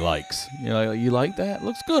everybody likes. You're like, you like that? It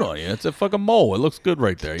looks good on you. It's a fucking mole. It looks good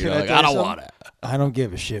right there. You're like, I don't want it. I don't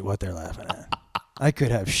give a shit what they're laughing at. I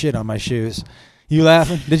could have shit on my shoes. You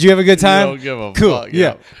laughing? Did you have a good time? Don't give a cool. fuck.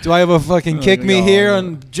 Yeah. Do I have a fucking kick me here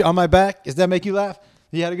no. on my back? Does that make you laugh?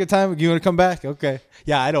 You had a good time? You want to come back? Okay.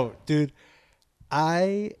 Yeah, I don't. Dude,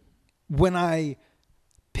 when I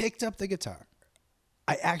picked up the guitar,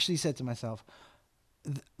 I actually said to myself,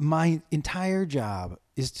 my entire job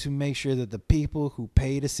is to make sure that the people who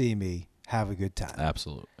pay to see me have a good time.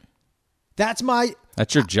 Absolutely. That's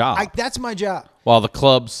your job. That's my job. While the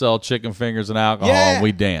clubs sell chicken fingers and alcohol, and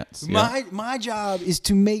we dance. My job is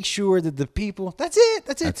to make sure that the people. That's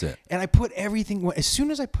it. And I put everything. As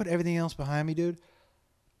soon as I put everything else behind me, dude,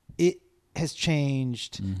 it has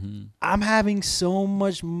changed. Mm-hmm. I'm having so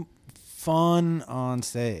much fun on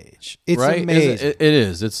stage. It's amazing. It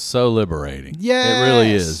is. It's so liberating. Yes. It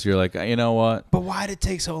really is. You're like, you know what? But why did it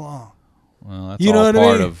take so long? Well, that's all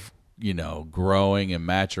part of, growing and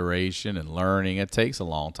maturation and learning. It takes a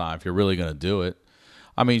long time if you're really going to do it.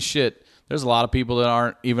 I mean, shit, there's a lot of people that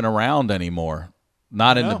aren't even around anymore.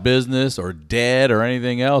 Not in the business or dead or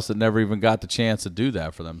anything else that never even got the chance to do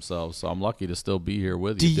that for themselves. So I'm lucky to still be here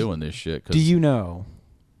with you doing this shit. Did you know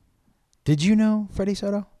Freddie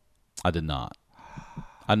Soto? I did not.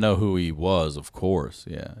 I know who he was, of course.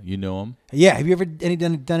 Yeah. You knew him? Yeah. Have you ever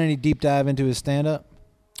done any deep dive into his stand-up?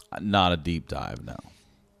 Not a deep dive, no.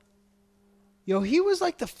 Yo, he was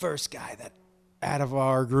like the first guy that out of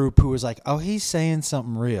our group who was like, oh, he's saying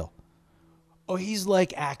something real. Oh, he's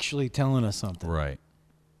like actually telling us something. Right.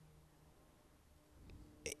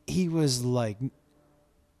 He was like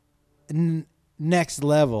next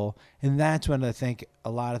level. And that's when I think a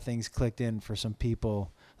lot of things clicked in for some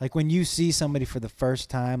people. Like when you see somebody for the first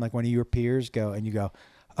time, like one of your peers go and you go,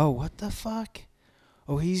 oh, what the fuck?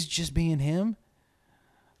 Oh, he's just being him?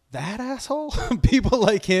 That asshole? People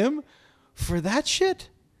like him for that shit?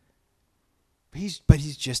 But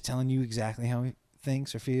he's just telling you exactly how he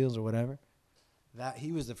thinks or feels or whatever. That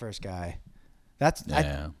he was the first guy.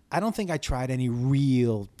 I don't think I tried any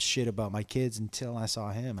real shit about my kids until I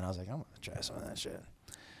saw him, and I was like, I'm gonna try some of that shit.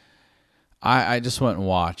 I just went and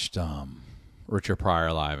watched Richard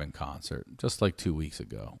Pryor live in concert just like 2 weeks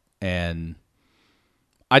ago, and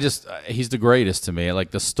he's the greatest to me.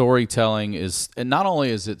 Like the storytelling is, and not only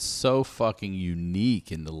is it so fucking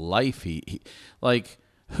unique in the life he like.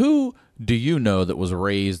 Who do you know that was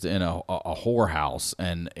raised in a whorehouse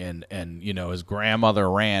and his grandmother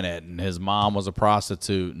ran it and his mom was a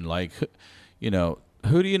prostitute and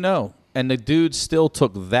who do you know? And the dude still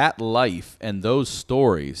took that life and those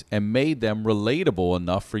stories and made them relatable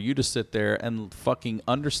enough for you to sit there and fucking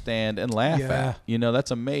understand and laugh at.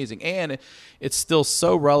 That's amazing. And it's still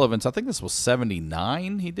so relevant. I think this was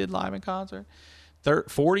 79 he did live in concert.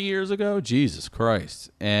 40 years ago? Jesus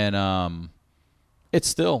Christ. And it's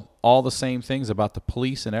still all the same things about the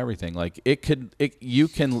police and everything. Like it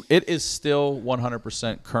is still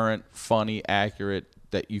 100% current, funny, accurate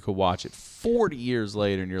that you could watch it 40 years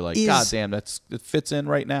later and you're like, God damn, it fits in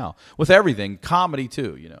right now with everything. Comedy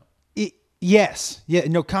too, Yes. Yeah.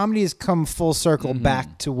 No, comedy has come full circle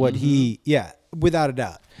back to what without a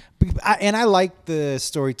doubt. And I like the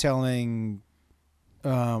storytelling,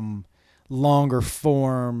 longer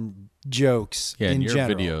form jokes in your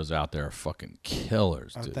general. videos out there are fucking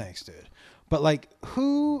killers, dude. Oh, thanks, dude. But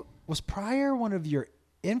who was Pryor one of your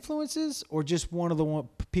influences or just one of the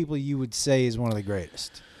people you would say is one of the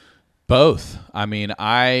greatest? Both. I mean,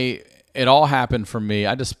 it all happened for me.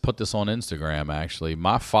 I just put this on Instagram, actually.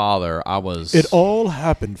 My father, It all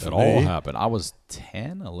happened for me. It all happened. I was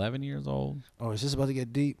 10, 11 years old. Oh, is this about to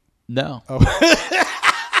get deep? No. Oh.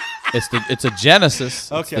 It's a genesis.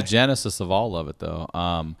 Okay. It's the genesis of all of it, though.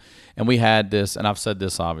 And we had this, and I've said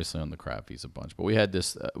this obviously on the Crap Feast a bunch, but we had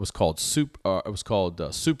this. It was called Super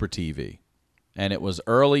TV. and it was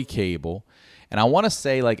early cable. And I want to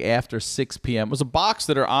say like after 6 p.m. It was a box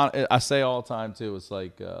that are on. I say all the time too. It's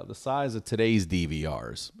like the size of today's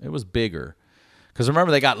DVRs. It was bigger because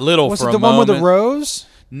remember they got little Was for it a the moment. one with the rose?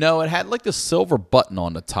 No, it had like the silver button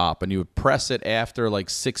on the top, and you would press it after like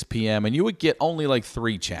 6 p.m. and you would get only like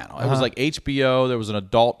 3 channels. It was like HBO. There was an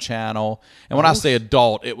adult channel, and when I say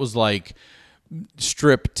adult, it was like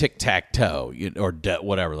strip tic tac toe or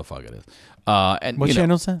whatever the fuck it is. And What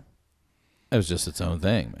channel's that? It was just its own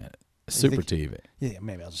thing, man. Super TV. Yeah,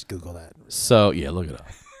 maybe I'll just Google that. So, yeah, look it up.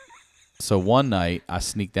 So one night, I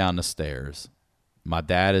sneak down the stairs. My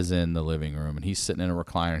dad is in the living room, and he's sitting in a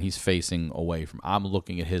recliner, and he's facing away from. I'm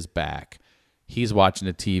looking at his back. He's watching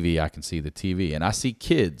the TV. I can see the TV, and I see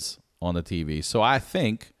kids on the TV. So I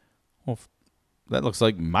think, well, that looks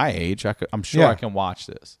like my age. I'm sure I can watch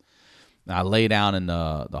this. And I lay down in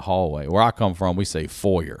the hallway. Where I come from, we say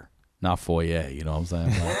foyer, not foyer. You know what I'm saying?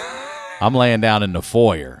 Like, I'm laying down in the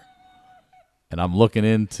foyer. And I'm looking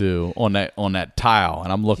into on that tile,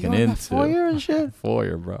 and I'm looking into foyer and shit.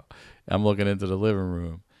 Foyer, bro. I'm looking into the living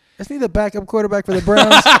room. Isn't he the backup quarterback for the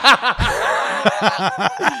Browns?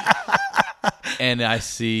 And I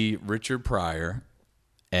see Richard Pryor,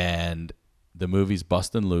 and the movie's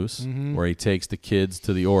Bustin' Loose, where he takes the kids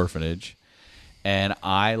to the orphanage, and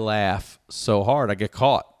I laugh so hard I get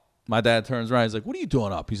caught. My dad turns around, he's like, "What are you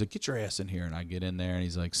doing up?" He's like, "Get your ass in here." And I get in there, and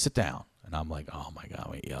he's like, "Sit down." And I'm like, oh, my God,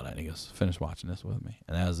 we yelled at. And he goes, finish watching this with me.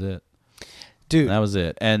 And that was it. Dude. And that was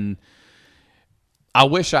it. And I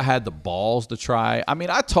wish I had the balls to try. I mean,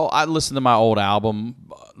 I listened to my old album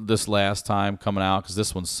this last time coming out because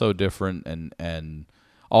this one's so different. And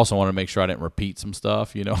also wanted to make sure I didn't repeat some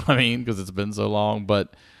stuff, you know what I mean? Because it's been so long.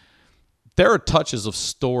 But there are touches of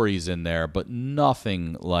stories in there, but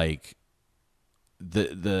nothing like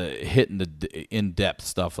the hitting the in-depth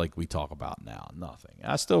stuff like we talk about now. Nothing.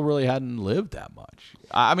 I still really hadn't lived that much.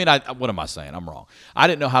 I mean, what am I saying? I'm wrong. I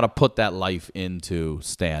didn't know how to put that life into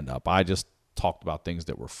stand-up. I just talked about things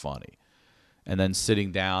that were funny. And then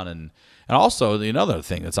sitting down and also another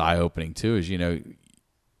thing that's eye-opening too is,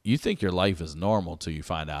 you think your life is normal till you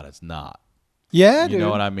find out it's not. Yeah, dude. You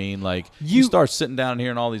know what I mean? Like, you start sitting down and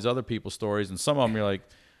hearing all these other people's stories, and some of them you're like,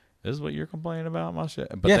 this is what you're complaining about, my shit.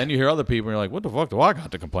 But then you hear other people, and you're like, what the fuck do I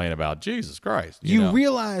got to complain about? Jesus Christ. You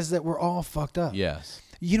realize that we're all fucked up. Yes.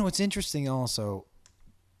 It's interesting also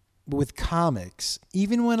with comics,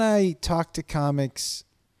 even when I talk to comics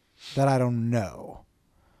that I don't know,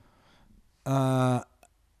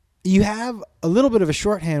 you have a little bit of a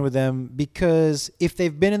shorthand with them because if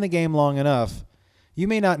they've been in the game long enough, you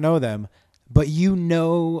may not know them, but you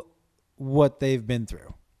know what they've been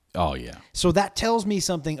through. Oh, yeah. So that tells me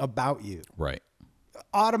something about you. Right.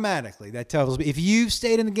 Automatically, that tells me. If you've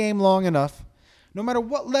stayed in the game long enough, no matter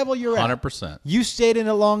what level you're 100%. You stayed in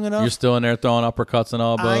it long enough. You're still in there throwing uppercuts and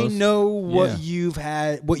elbows. I know what you've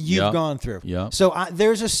had, what you've gone through. Yeah. So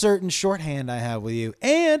there's a certain shorthand I have with you.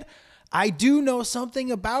 And I do know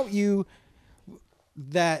something about you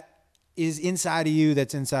that is inside of you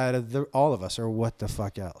that's inside of all of us, or what the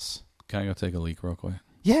fuck else. Can I go take a leak real quick?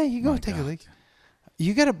 Yeah, you go take a leak.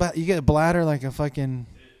 You got a bladder like a fucking.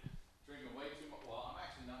 Drinking way too much. Well, I'm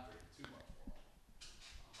actually not drinking too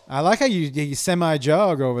much. I like how you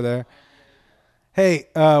semi-jog over there. Hey,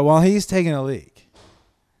 while he's taking a leak,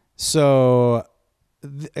 so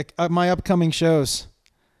my upcoming shows.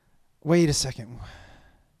 Wait a second.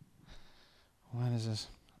 What is this?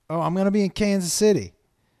 Oh, I'm going to be in Kansas City.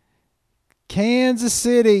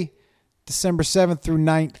 December 7th through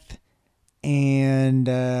 9th. And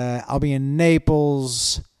I'll be in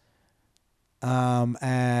Naples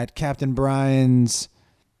at Captain Brian's,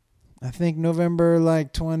 I think November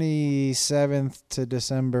 27th to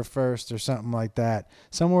December 1st or something like that.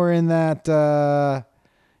 Somewhere in that,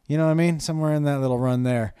 you know what I mean? Somewhere in that little run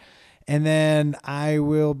there. And then I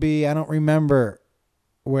will be, I don't remember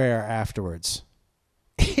where afterwards.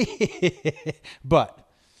 But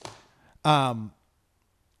go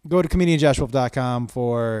to comedianjoshwolf.com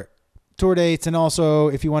for tour dates, and also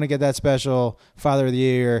if you want to get that special Father of the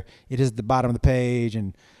Year, it is at the bottom of the page,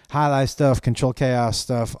 and highlight stuff, Control Chaos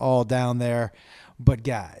stuff, all down there. But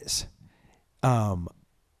guys, okay,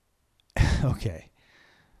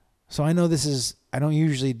 so I know I don't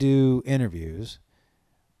usually do interviews,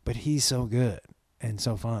 but he's so good and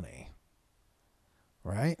so funny,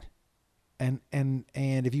 right? And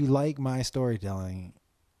if you like my storytelling,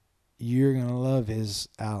 you're gonna love his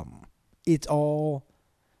album. It's all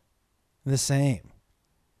the same.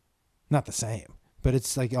 Not the same, but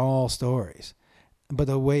it's like all stories. But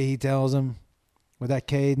the way he tells them with that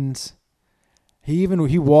cadence, he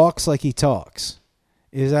walks like he talks.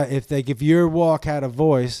 Is that if your walk had a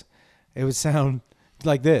voice, it would sound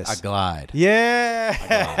like this. I glide.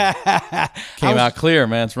 Yeah. Came out clear,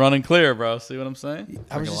 man. It's running clear, bro. See what I'm saying?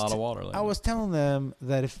 I was Drinking a just lot of water lately. I was telling them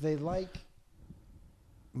that if they like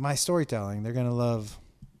my storytelling, they're gonna love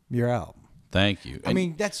your album. Thank you. I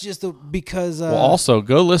mean, that's just because. Well, also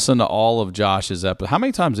go listen to all of Josh's episodes. How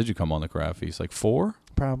many times did you come on the Craft Feast? Like 4?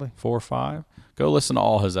 Probably 4 or 5. Go listen to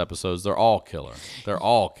all his episodes. They're all killer. They're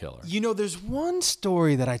all killer. You know, there's one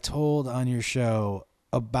story that I told on your show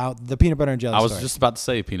about the peanut butter and jelly. I was story just about to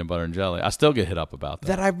say peanut butter and jelly. I still get hit up about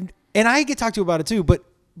that. And I get talked to about it too, but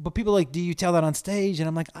people are like, do you tell that on stage? And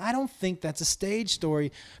I'm like, I don't think that's a stage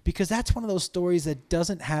story because that's one of those stories that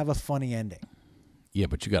doesn't have a funny ending. Yeah,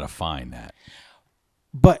 but you got to find that.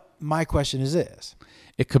 But my question is this.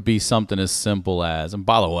 It could be something as simple as, and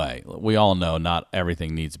by the way, we all know not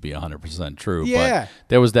everything needs to be 100% true. Yeah. But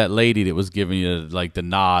there was that lady that was giving you like the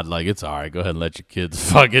nod, like it's all right, go ahead and let your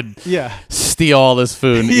kids fucking steal all this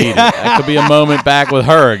food and eat it. That could be a moment back with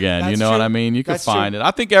her again. That's you know true. what I mean? You could That's find true. it.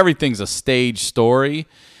 I think everything's a stage story.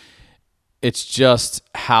 It's just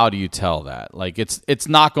how do you tell that? Like it's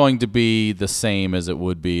not going to be the same as it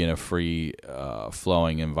would be in a free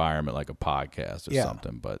flowing environment like a podcast or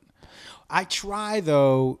something. But I try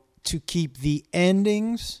though to keep the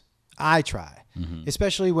endings. I try,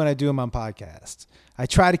 especially when I do them on podcasts. I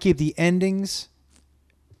try to keep the endings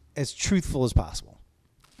as truthful as possible.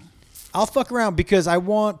 I'll fuck around because I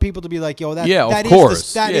want people to be like, yo, that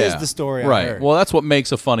is the story I heard. Well, that's what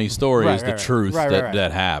makes a funny story is the truth right.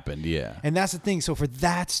 that happened. Yeah. And that's the thing. So for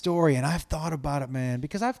that story, and I've thought about it, man,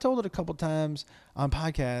 because I've told it a couple times on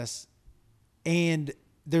podcasts and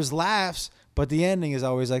there's laughs, but the ending is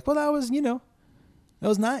always like, well, that was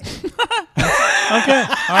nice. Okay.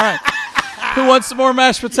 All right. Who wants some more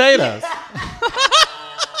mashed potatoes?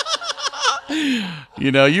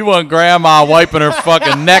 You want grandma wiping her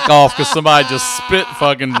fucking neck off because somebody just spit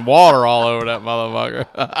fucking water all over that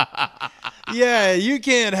motherfucker. Yeah, you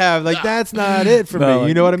can't have, that's not it for me.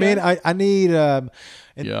 You know what I mean? I need,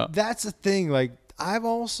 that's the thing. Like, I've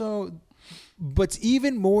also, what's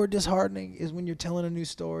even more disheartening is when you're telling a new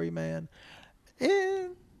story, man,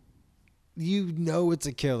 and you know it's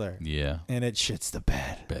a killer. Yeah. And it shits the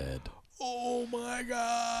bed. Oh, my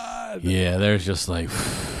God. Yeah, there's just like,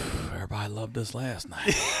 everybody loved us last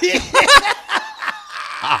night.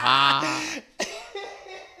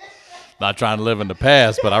 Not trying to live in the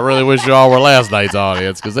past, but I really wish y'all were last night's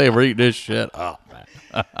audience because they were eating this shit up, man.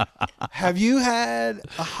 Have you had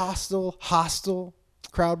a hostile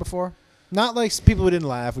crowd before? Not like people who didn't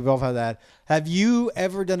laugh. We've all had that. Have you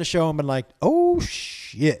ever done a show and been like, oh,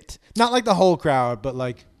 shit? Not like the whole crowd, but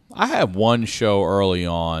like. I had one show early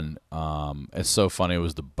on. It's so funny. It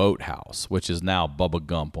was the Boathouse, which is now Bubba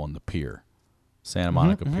Gump on the pier, Santa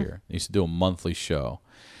Monica Pier. They used to do a monthly show.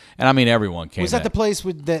 And I mean, everyone came. Was that the place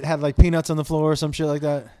that had like peanuts on the floor or some shit like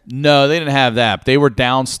that? No, they didn't have that. They were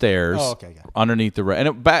downstairs underneath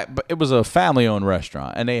the it was a family-owned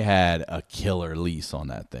restaurant, and they had a killer lease on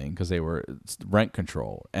that thing because they were rent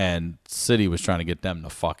control. And city was trying to get them the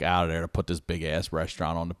fuck out of there to put this big-ass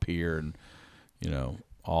restaurant on the pier and,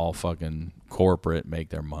 all fucking corporate, make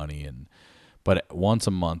their money. But once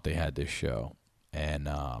a month they had this show. And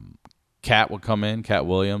Cat would come in, Cat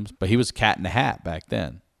Williams, but he was Cat in the Hat back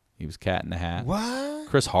then. He was Cat in the Hat. What?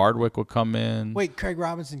 Chris Hardwick would come in. Wait, Craig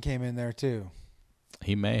Robinson came in there too.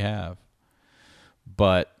 He may have.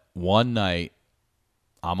 But one night,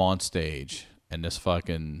 I'm on stage, and this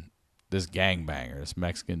gangbanger, this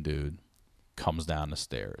Mexican dude, comes down the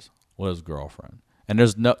stairs with his girlfriend. And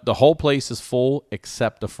the whole place is full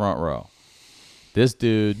except the front row. This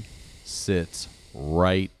dude sits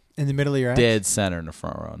right in the middle of your act? Dead center in the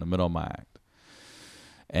front row, in the middle of my act.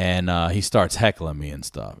 And he starts heckling me and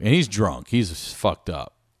stuff. And he's drunk. He's fucked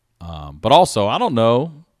up. But also, I don't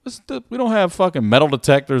know. We don't have fucking metal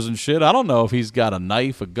detectors and shit. I don't know if he's got a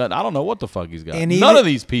knife, a gun. I don't know what the fuck he's got. And none of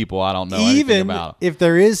these people, I don't know anything about. Even if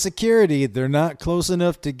there is security, they're not close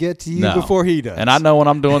enough to get to you before he does. And I know when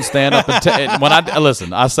I'm doing stand-up.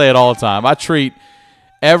 Listen, I say it all the time. I treat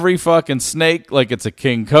every fucking snake like it's a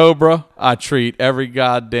king cobra. I treat every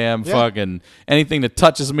goddamn fucking anything that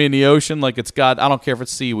touches me in the ocean like it's I don't care if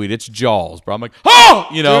it's seaweed. It's Jaws, bro. I'm like, oh!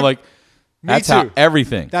 Dude, that's how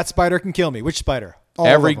everything. That spider can kill me. Which spider? All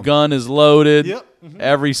every gun is loaded. Yep. Mm-hmm.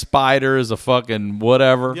 Every spider is a fucking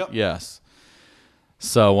whatever. Yep. Yes.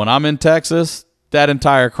 So when I'm in Texas, that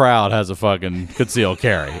entire crowd has a fucking concealed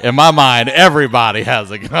carry. In my mind, everybody has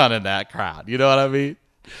a gun in that crowd. You know what I mean?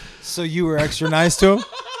 So you were extra nice to him?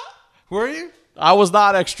 Were you? I was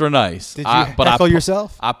not extra nice. Did you heckle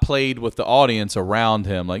yourself? I played with the audience around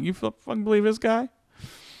him. Like, you fucking believe this guy?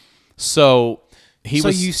 So So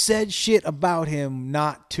you said shit about him,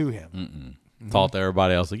 not to him. Talked to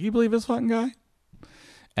everybody else, like, you believe this fucking guy?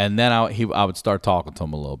 And then I would start talking to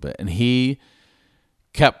him a little bit, and he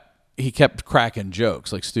kept cracking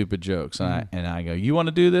jokes, like stupid jokes, and I go, you want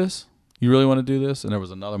to do this? You really want to do this? And there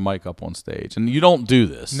was another mic up on stage, and you don't do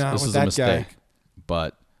this. Not this with is that a mistake. guy.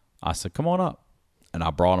 But I said, come on up, and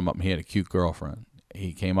I brought him up, and he had a cute girlfriend.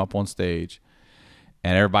 He came up on stage,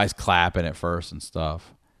 and everybody's clapping at first and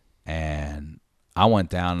stuff, and I went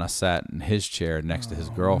down and I sat in his chair next to his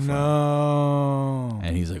girlfriend. No.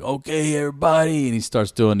 And he's like, okay, everybody. And he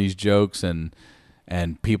starts doing these jokes, and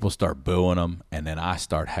people start booing him. And then I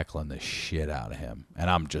start heckling the shit out of him. And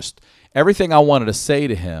I'm just, everything I wanted to say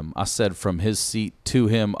to him, I said from his seat to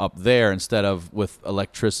him up there instead of with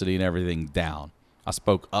electricity and everything down. I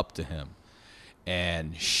spoke up to him.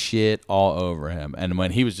 And shit all over him. And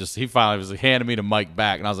when he finally was handing me the mic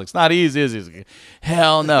back. And I was like, it's not easy, is it? He's like,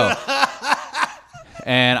 hell no.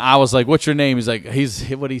 And I was like, what's your name? He's like,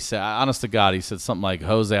 what'd he say? Honest to God, he said something like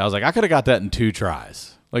Jose. I was like, I could have got that in 2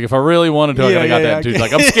 tries. Like, if I really wanted to, I could have got that in 2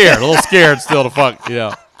 tries. Like, I'm scared, a little scared still to fuck, you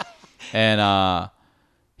know. And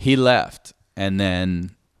he left. And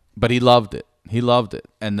then, but he loved it. He loved it.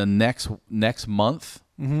 And the next month,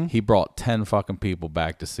 he brought 10 fucking people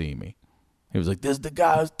back to see me. He was like, this is the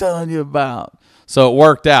guy I was telling you about. So it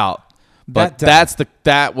worked out. But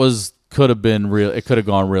could have been real. It could have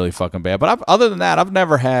gone really fucking bad. But other than that,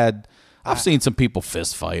 I've seen some people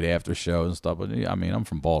fist fight after shows and stuff. But I mean, I'm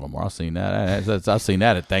from Baltimore. I've seen that. I've seen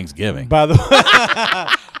that at Thanksgiving. By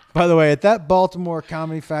the way, at that Baltimore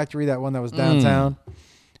Comedy Factory, that one that was downtown,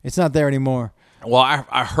 it's not there anymore. Well,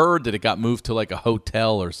 I heard that it got moved to like a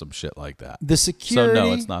hotel or some shit like that. The security. So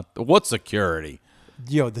no, it's not. What security?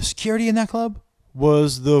 Yo, the security in that club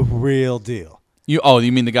was the real deal.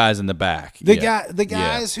 You mean the guys in the back? The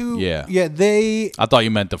guys who they. I thought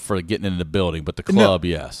you meant for getting into the building, but the club,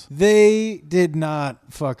 yes. They did not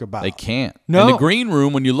fuck about. They can't. No. In the green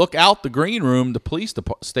room, when you look out the green room, the police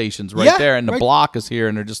station's right there, and the block is here,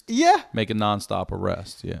 and they're just making nonstop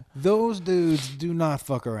arrests. Yeah, those dudes do not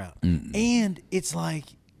fuck around. And it's like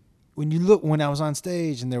when I was on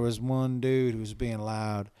stage, and there was one dude who was being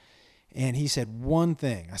loud, and he said one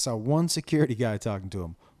thing. I saw one security guy talking to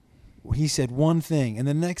him. He said one thing, and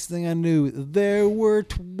the next thing I knew, there were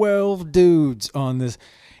 12 dudes on this.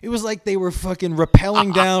 It was like they were fucking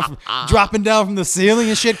rappelling down, dropping down from the ceiling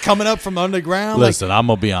and shit, coming up from underground. Listen, I'm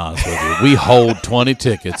going to be honest with you. We hold 20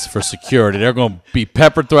 tickets for security. They're going to be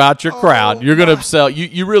peppered throughout your crowd. You're going to sell,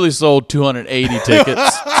 you really sold 280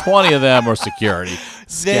 tickets. 20 of them are security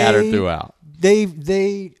scattered throughout.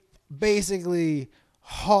 They basically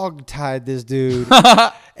hog-tied this dude.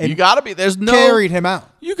 And you got to be, carried him out.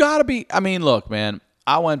 You got to be, I mean, look, man,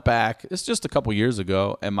 I went back, it's just a couple years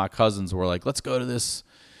ago, and my cousins were like, let's go to this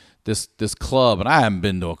club, and I haven't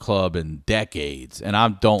been to a club in decades, and I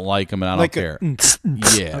don't like them, and I don't care.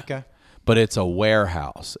 Yeah. Okay. But it's a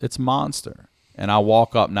warehouse. It's monster. And I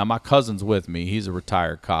walk up, now my cousin's with me. He's a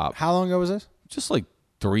retired cop. How long ago was this? Just like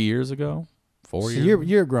 3 years ago, 4 years.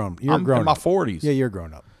 You're grown. I'm in my 40s. Yeah, you're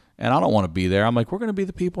grown up. And I don't want to be there. I'm like, we're going to be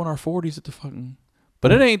the people in our 40s at the fucking...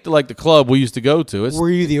 But it ain't like the club we used to go to. Were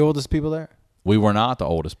you the oldest people there? We were not the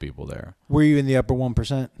oldest people there. Were you in the upper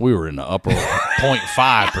 1%? We were in the upper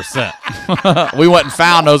 0.5%. We went and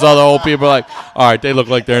found those other old people like, all right, they look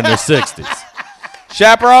like they're in their 60s.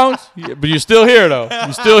 Chaperones? Yeah, but you're still here, though.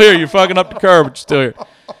 You're still here. You're fucking up the curve, but you're still here.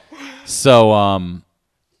 So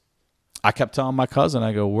I kept telling my cousin,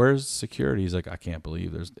 I go, where's security? He's like, I can't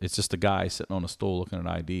believe it's just a guy sitting on a stool looking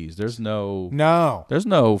at IDs. There's no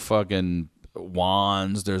fucking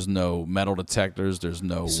wands. There's no metal detectors. There's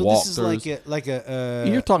no walkthroughs. So this is like a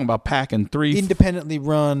you're talking about packing 3 independently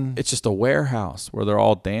run. It's just a warehouse where they're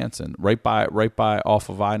all dancing right by off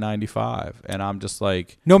of I-95, and I'm just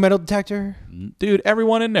like, no metal detector, dude.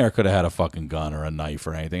 Everyone in there could have had a fucking gun or a knife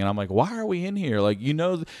or anything, and I'm like, why are we in here? Like,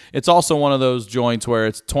 it's also one of those joints where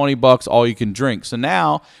it's $20 all you can drink. So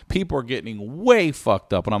now people are getting way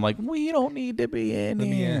fucked up, and I'm like, we don't need to be in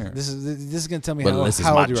here. This is gonna tell me but how this is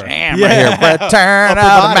how my old you jam are. right here. Return of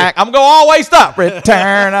the Mac. I'm going all waist up.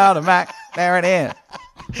 Return of the Mac. There it is.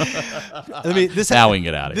 Now we can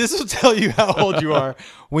get out of here. This will tell you how old you are.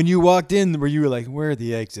 When you walked in, where you were like, where are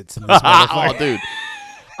the exits in this motherfucker? Oh, dude.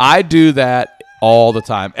 I do that all the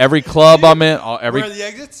time. Every club I'm in. Where are the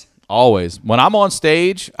exits? Always. When I'm on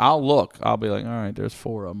stage, I'll look. I'll be like, all right, there's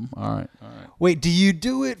 4 of them. All right. Wait, do you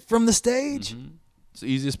do it from the stage? Mm-hmm. It's the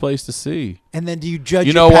easiest place to see. And then do you judge?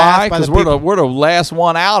 You know why? Because we're the last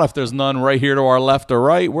one out. If there's none right here to our left or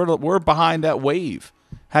right, we're behind that wave.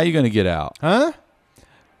 How you going to get out? Huh?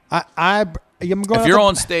 I'm going. If you're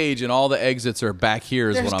on stage and all the exits are back here,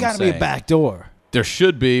 is what I'm saying. There's got to be a back door. There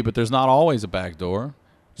should be, but there's not always a back door.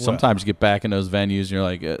 Sometimes you get back in those venues and you're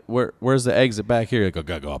like, where's the exit back here? You go,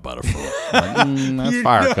 gotta go out by the front. Like, that's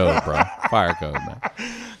fire code, bro. Fire code, man.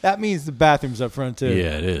 That means the bathroom's up front, too.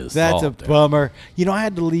 Yeah, it is. That's a bummer. You know, I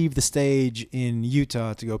had to leave the stage in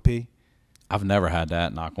Utah to go pee. I've never had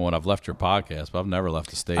that, knock on wood. I've left your podcast, but I've never left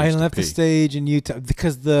the stage I to left pee. the stage in Utah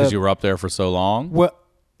because you were up there for so long? Well,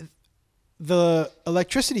 the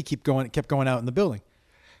electricity kept going out in the building.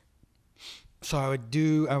 So I would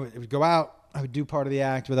go out. I would do part of the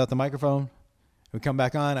act without the microphone. It would come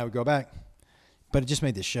back on. I would go back. But it just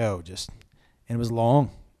made the show and it was long.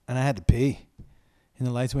 And I had to pee. And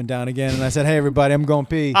the lights went down again. And I said, hey, everybody, I'm going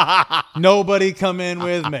pee. Nobody come in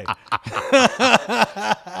with me.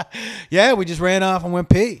 Yeah, we just ran off and went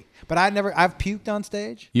pee. But I've puked on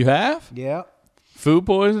stage. You have? Yeah. Food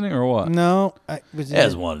poisoning or what? No.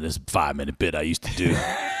 That's one of this 5-minute bit I used to do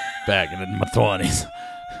back in my 20s.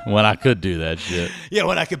 When I could do that shit. Yeah,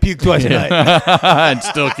 when I could puke twice a night. And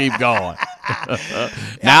still keep going.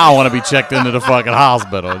 Now I want to be checked into the fucking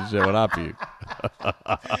hospital and shit when I puke.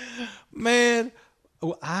 Man,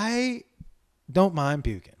 I don't mind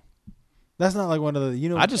puking. That's not like one of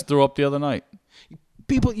the, I just threw up the other night.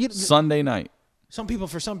 Sunday night.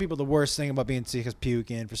 For some people, the worst thing about being sick is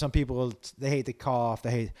puking. For some people, they hate the cough.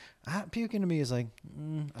 Puking to me is like,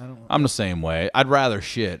 I'm the same way. I'd rather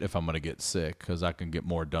shit if I'm going to get sick because I can get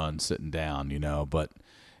more done sitting down, But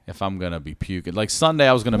if I'm going to be puking, like Sunday,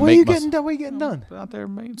 I was going to make What are you getting done? Out there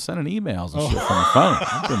sending emails and shit from the phone.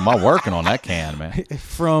 I'm doing my working on that can, man.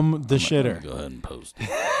 From the shitter. Go ahead and post it.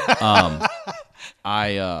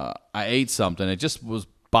 I ate something. It just was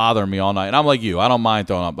bothering me all night. And I'm like you. I don't mind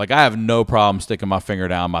throwing up. Like, I have no problem sticking my finger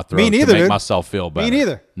down my throat Me neither, to make dude. myself feel better. Me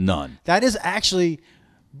neither. None. That is actually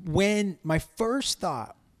when my first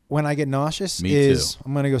thought when I get nauseous Me is too.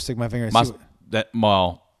 I'm going to go stick my finger and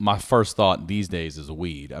my first thought these days is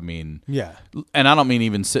weed. I mean, yeah. And I don't mean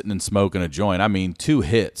even sitting and smoking a joint. I mean 2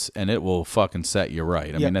 hits and it will fucking set you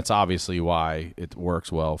right. I mean, that's obviously why it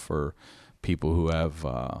works well for people who have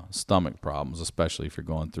stomach problems, especially if you're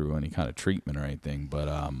going through any kind of treatment or anything. But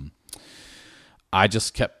I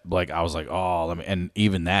just kept I was like, oh, and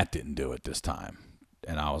even that didn't do it this time.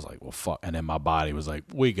 And I was like, well, fuck. And then my body was like,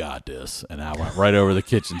 we got this. And I went right over the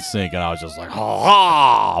kitchen sink, and I was just like,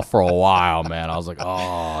 oh, for a while, man. I was like,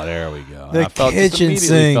 oh, there we go. The kitchen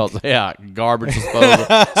sink. Garbage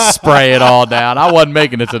disposal, spray it all down. I wasn't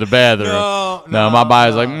making it to the bathroom. No, my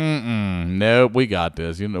body's like, nope, we got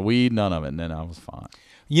this. Weed, none of it. And then I was fine.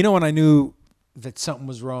 When I knew that something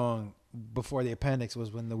was wrong before the appendix was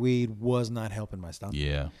when the weed was not helping my stomach.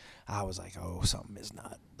 Yeah. I was like, oh, something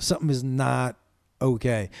is not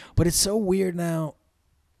okay. But it's so weird now.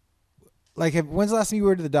 Like, when's the last time you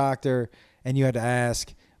were to the doctor and you had to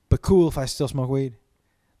ask, but cool if I still smoke weed?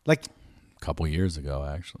 Like, a couple years ago,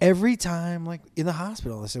 actually. Every time, like, in the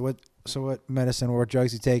hospital, they say, what medicine or what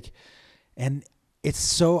drugs you take? And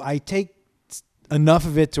I take enough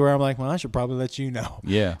of it to where I'm like, well, I should probably let you know.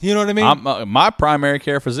 Yeah. You know what I mean? My primary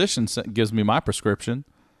care physician gives me my prescription.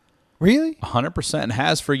 Really? 100%, and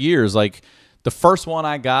has for years. Like, the first one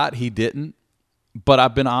I got, he didn't. But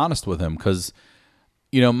I've been honest with him because,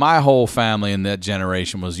 my whole family in that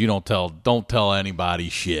generation was, don't tell anybody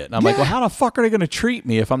shit. And I'm like, well, how the fuck are they going to treat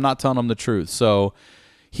me if I'm not telling them the truth? So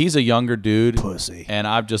he's a younger dude. Pussy. And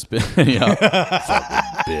I've just been, fucking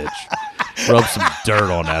bitch. Rub some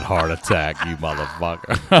dirt on that heart attack, you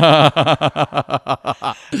motherfucker.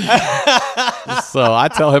 So I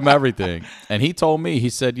tell him everything. And he told me, he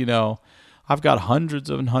said, I've got hundreds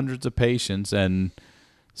and hundreds of patients, and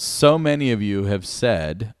so many of you have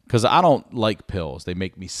said, because I don't like pills. They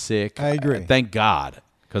make me sick. I agree. Thank God.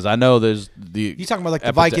 Because I know there's the... You talking about like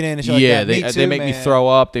the Vicodin and shit like that? Yeah, they make me throw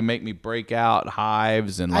up. They make me break out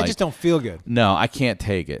hives. And I just don't feel good. No, I can't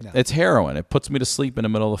take it. No. It's heroin. It puts me to sleep in the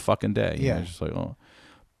middle of the fucking day. Yeah. It's just like, oh.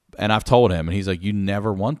 And I've told him, and he's like, you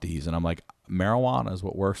never want these. And I'm like, marijuana is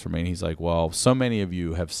what works for me. And he's like, well, so many of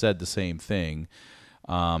you have said the same thing.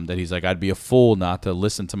 That he's like, I'd be a fool not to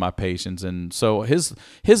listen to my patients. And so his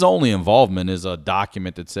only involvement is a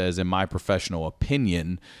document that says, in my professional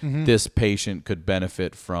opinion, this patient could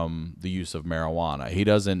benefit from the use of marijuana.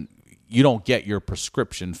 You don't get your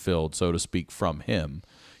prescription filled, so to speak, from him.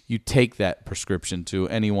 You take that prescription to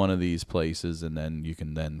any one of these places, and then you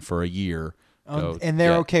can then for a year go. And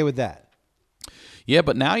they're okay with that. Yeah,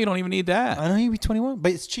 but now you don't even need that. I know you'd be 21,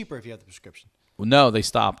 but it's cheaper if you have the prescription. Well, no, they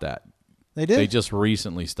stopped that. They did? They just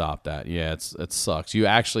recently stopped that. Yeah, it sucks. You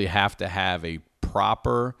actually have to have a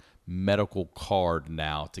proper medical card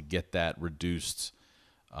now to get that reduced.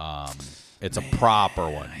 It's a proper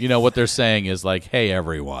one. What they're saying is like, hey,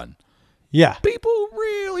 everyone, Yeah. people who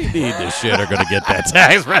really need this shit are going to get that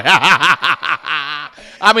tax break.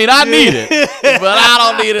 I mean, I need it, but I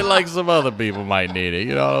don't need it like some other people might need it.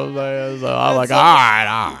 You know what I'm saying? So I'm like, all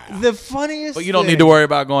right. The funniest But you don't thing- need to worry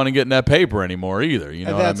about going and getting that paper anymore either. You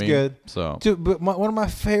know That's what I mean? good. So Dude, but one of my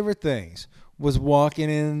favorite things was walking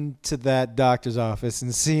into that doctor's office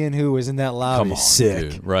and seeing who was in that lobby. come on,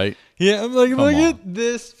 Sick. dude, right? Yeah, I'm like, Come look on. at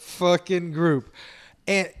this fucking group.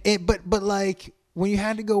 And but like when you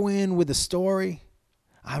had to go in with a story,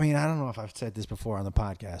 I mean, I don't know if I've said this before on the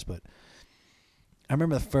podcast, but I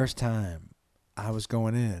remember the first time I was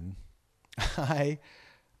going in, I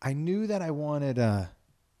knew that I wanted to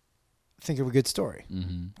think of a good story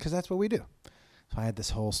because that's what we do. So I had this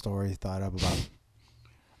whole story thought up about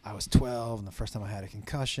I was 12 and the first time I had a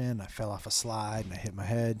concussion, I fell off a slide and I hit my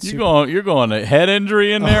head. You're going to head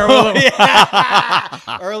injury in there Oh, with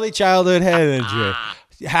them? Early childhood head injury.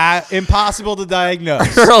 Impossible to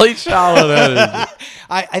diagnose. Early childhood head injury.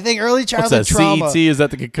 I think early What's childhood that? trauma. CET? Is that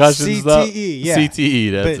the concussion CTE, stuff? yeah.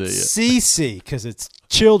 CTE, that's but it. Yeah. CC because it's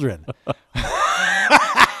children.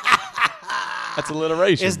 That's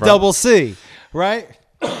alliteration. It's bro. double C, right?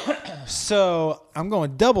 So I'm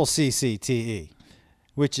going double CCTE,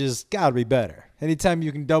 which is got to be better. Anytime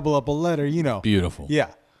you can double up a letter, you know. Beautiful.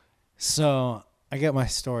 Yeah. So I get my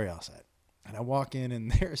story all set. And I walk in,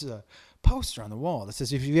 and there's a poster on the wall that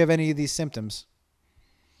says, if you have any of these symptoms,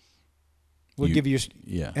 we'll give you your...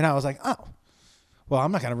 Yeah. And I was like, oh, well,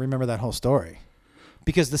 I'm not going to remember that whole story.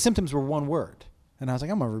 Because the symptoms were one word. And I was like,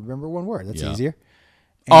 I'm going to remember one word. That's Yeah. easier.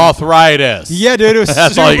 And Arthritis. yeah, dude. It was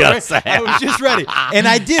That's all you super- gotta say. I was just ready. And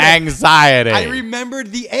I did it. Anxiety. I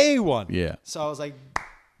remembered the A one. Yeah. So I was like,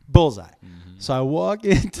 bullseye. So I walk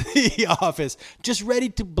into the office just ready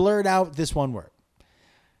to blurt out this one word.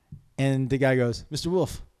 And the guy goes, Mr.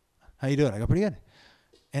 Wolf, how you doing? I go, pretty good.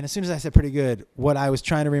 And as soon as I said pretty good, what I was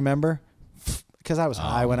trying to remember, because I was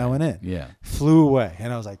high when I went in, Yeah. flew away.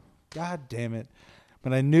 And I was like, God damn it.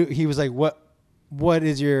 But I knew he was like, what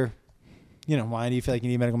is your, why do you feel like you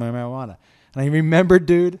need medical marijuana? And I remembered,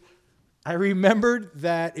 dude,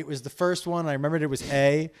 that it was the first one. I remembered it was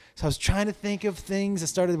A. So I was trying to think of things that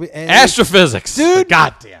started with A. Astrophysics. Dude.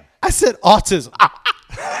 God damn. I said autism.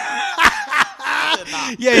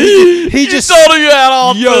 Yeah, he just told him you had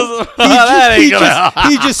autism. Yo, That ain't gonna help.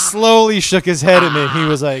 he just slowly shook his head at me. He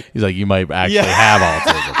was like, He's like, you might actually Yeah. have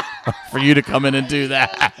autism. For you to come in and do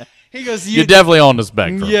that. he goes, You're definitely on the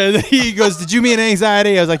spectrum. yeah. He goes, did you mean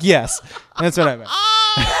anxiety? I was like, yes. That's what I meant.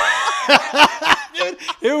 Dude,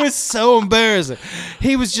 it was so embarrassing.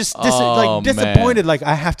 He was just disappointed. man. Like,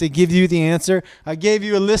 I have to give you the answer. I gave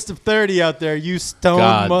you a list of 30 out there, you stone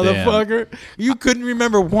God damn. motherfucker. You couldn't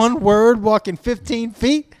remember one word walking 15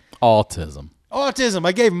 feet? Autism. Autism.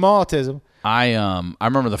 I gave him autism. I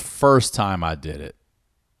remember the first time I did it.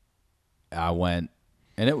 I went,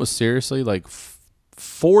 and it was seriously like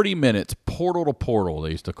 40 minutes, portal to portal,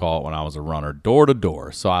 they used to call it when I was a runner, door to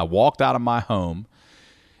door. So I walked out of my home,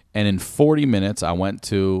 and in 40 minutes, I went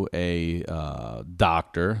to a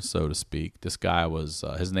doctor, so to speak. This guy was,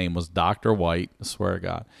 his name was Dr. White, I swear to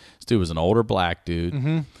God. This dude was an older black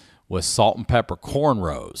dude with salt and pepper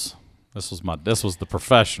cornrows. This was the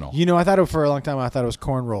professional. I thought for a long time, I thought it was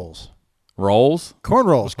corn rolls. Rolls? Corn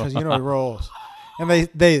rolls, because it rolls. And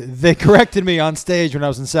they corrected me on stage when I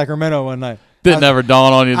was in Sacramento one night. Didn't ever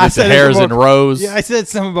dawn on you I that the said hair's it's in about- rows? Yeah, I said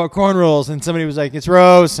something about corn rolls, and somebody was like, it's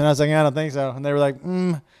rows. And I was like, I don't think so. And they were like,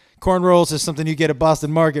 corn rolls is something you get at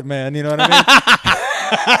Boston Market, man. You know what I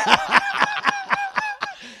mean?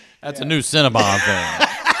 That's a new Cinnabon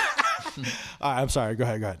thing. All right, I'm sorry. Go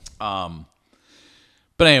ahead.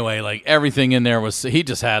 But anyway, like everything in there was, he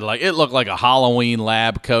just had like, it looked like a Halloween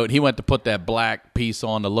lab coat. He went to put that black piece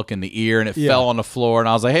on to look in the ear, and it Yeah. fell on the floor. And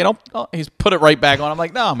I was like, hey, don't, he's put it right back on. I'm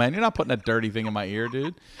like, no, man, you're not putting that dirty thing in my ear, dude.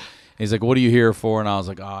 And he's like, what are you here for? And I was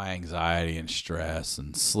like, oh, anxiety and stress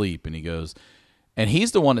and sleep. And he goes, and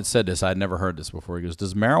he's the one that said this. I'd never heard this before. He goes,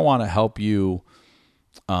 does marijuana help you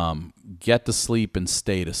get to sleep and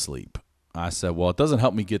stay to sleep? I said, well, it doesn't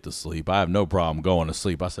help me get to sleep. I have no problem going to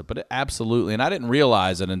sleep. I said, but it absolutely, and I didn't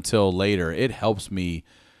realize it until later, it helps me,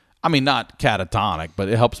 I mean, not catatonic, but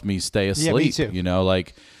it helps me stay asleep. me too.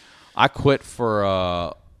 Like I quit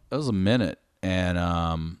for, it was a minute,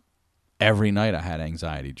 and every night I had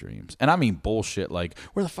anxiety dreams. And I mean bullshit, like,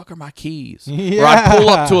 where the fuck are my keys? Yeah. Or I'd pull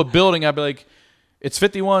up to a building, I'd be like, it's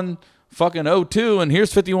 51 fucking 02, and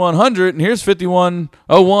here's 5100, and here's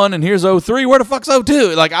 5101, and here's 03. Where the fuck's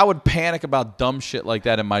 02? Like, I would panic about dumb shit like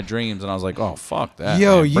that in my dreams, and I was like, oh, fuck that.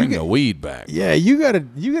 Yo, man. Bring you the weed back. Yeah, you gotta.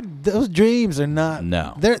 Those dreams are not.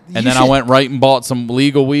 No. They're, And then I went right and bought some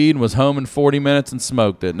legal weed and was home in 40 minutes and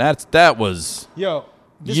smoked it. And that was... Yo,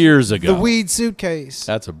 years ago. The weed suitcase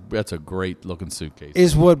That's a great looking suitcase.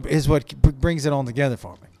 is what brings it all together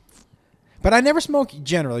for me. But I never smoke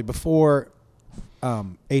generally before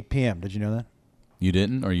 8 p.m. Did you know that? You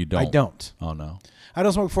didn't, or you don't? I don't. Oh no. I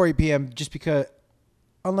don't smoke before 8 p.m. just because,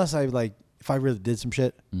 unless if I really did some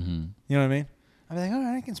shit, Mm-hmm. you know what I mean? I'd be like, all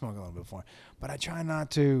right, I can smoke a little bit before. But I try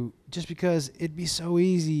not to, just because it'd be so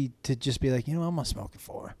easy to just be like, I'm going to smoke at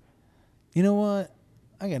 4. You know what?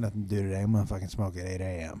 I got nothing to do today. I'm going to fucking smoke at 8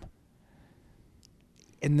 a.m.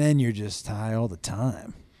 And then you're just high all the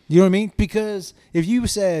time. You know what I mean? Because if you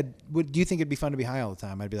said, do you think it'd be fun to be high all the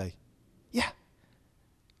time? I'd be like, yeah.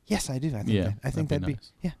 Yes, I do. I think that'd be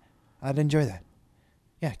nice. Yeah, I'd enjoy that.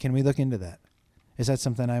 Yeah, can we look into that? Is that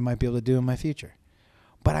something I might be able to do in my future?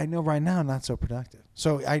 But I know right now I'm not so productive.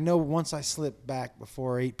 So I know once I slip back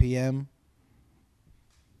before 8 p.m.,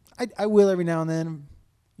 I will every now and then,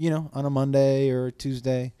 on a Monday or a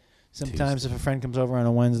Tuesday. Sometimes if a friend comes over on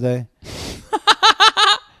a Wednesday.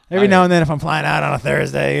 Every now and then if I'm flying out on a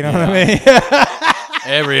Thursday, you know what I mean?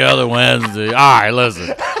 Every other Wednesday. All right,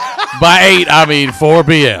 listen. By 8, I mean 4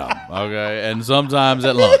 p.m., okay? And sometimes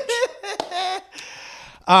at lunch.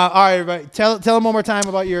 All right, everybody. Tell them one more time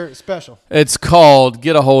about your special. It's called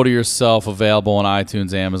Get a Hold of Yourself, available on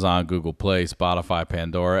iTunes, Amazon, Google Play, Spotify,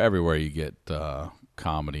 Pandora, everywhere you get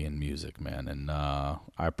comedy and music, man. And I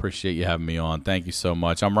appreciate you having me on. Thank you so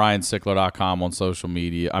much. I'm RyanSickler.com on social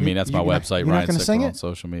media. I mean, that's my website, Ryan Sickler on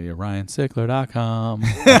social media. RyanSickler.com.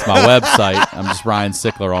 That's my website. I'm just Ryan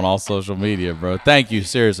Sickler on all social media, bro. Thank you,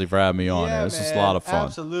 seriously, for having me on here. This was a lot of fun.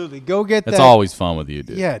 Absolutely. Go get that. It's always fun with you,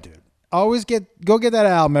 dude. Yeah, dude. Go get that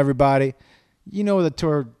album, everybody. You know where the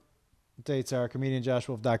tour dates are,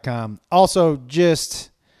 comedianjoshwolf.com. Also,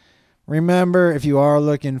 just remember, if you are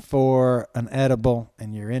looking for an edible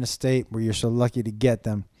and you're in a state where you're so lucky to get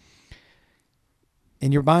them,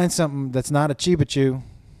 and you're buying something that's not a Cheapachew,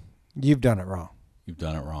 you've done it wrong. You've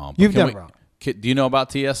done it wrong. You've done it wrong. Do you know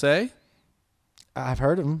about TSA? I've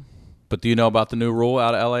heard of them. But do you know about the new rule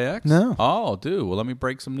out of LAX? No. Oh, dude. Well, let me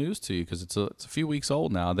break some news to you because it's a few weeks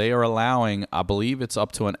old now. They are allowing, I believe it's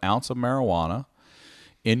up to an ounce of marijuana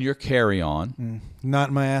in your carry-on. Not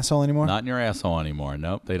in my asshole anymore? Not in your asshole anymore.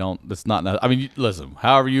 Nope. They don't. It's not. I mean, listen,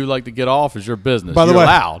 however you like to get off is your business. By the You're way,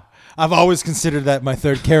 allowed. I've always considered that my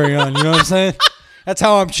third carry-on. You know what I'm saying? That's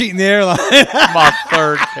how I'm cheating the airline. My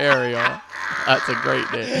third carry-on. That's a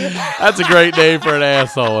great name. That's a great name for an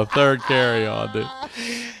asshole. A third carry-on, dude.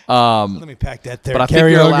 Let me pack that third but I think you're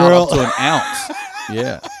carry-on, allowed girl. up to an ounce.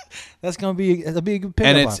 Yeah. That'll be a good pickup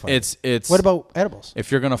And line for you. it's. What about edibles?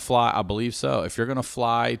 If you're gonna fly, I believe so. If you're gonna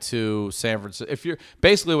fly to San Francisco, if you're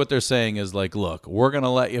basically what they're saying is like, look, we're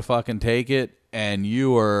gonna let you fucking take it, and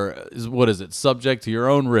you are subject to your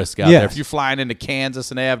own risk out there. If you're flying into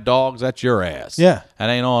Kansas and they have dogs, that's your ass. Yeah. That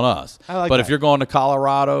ain't on us. I like but that. if you're going to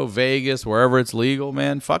Colorado, Vegas, wherever it's legal,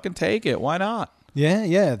 man, fucking take it. Why not?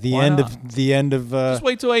 Yeah. The Why end not? of the end of. Just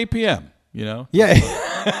wait till 8 p.m. You know. Yeah.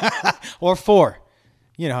 Or 4.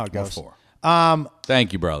 You know how it goes. Or 4.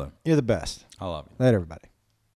 Thank you, brother. You're the best. I love you. Later, everybody.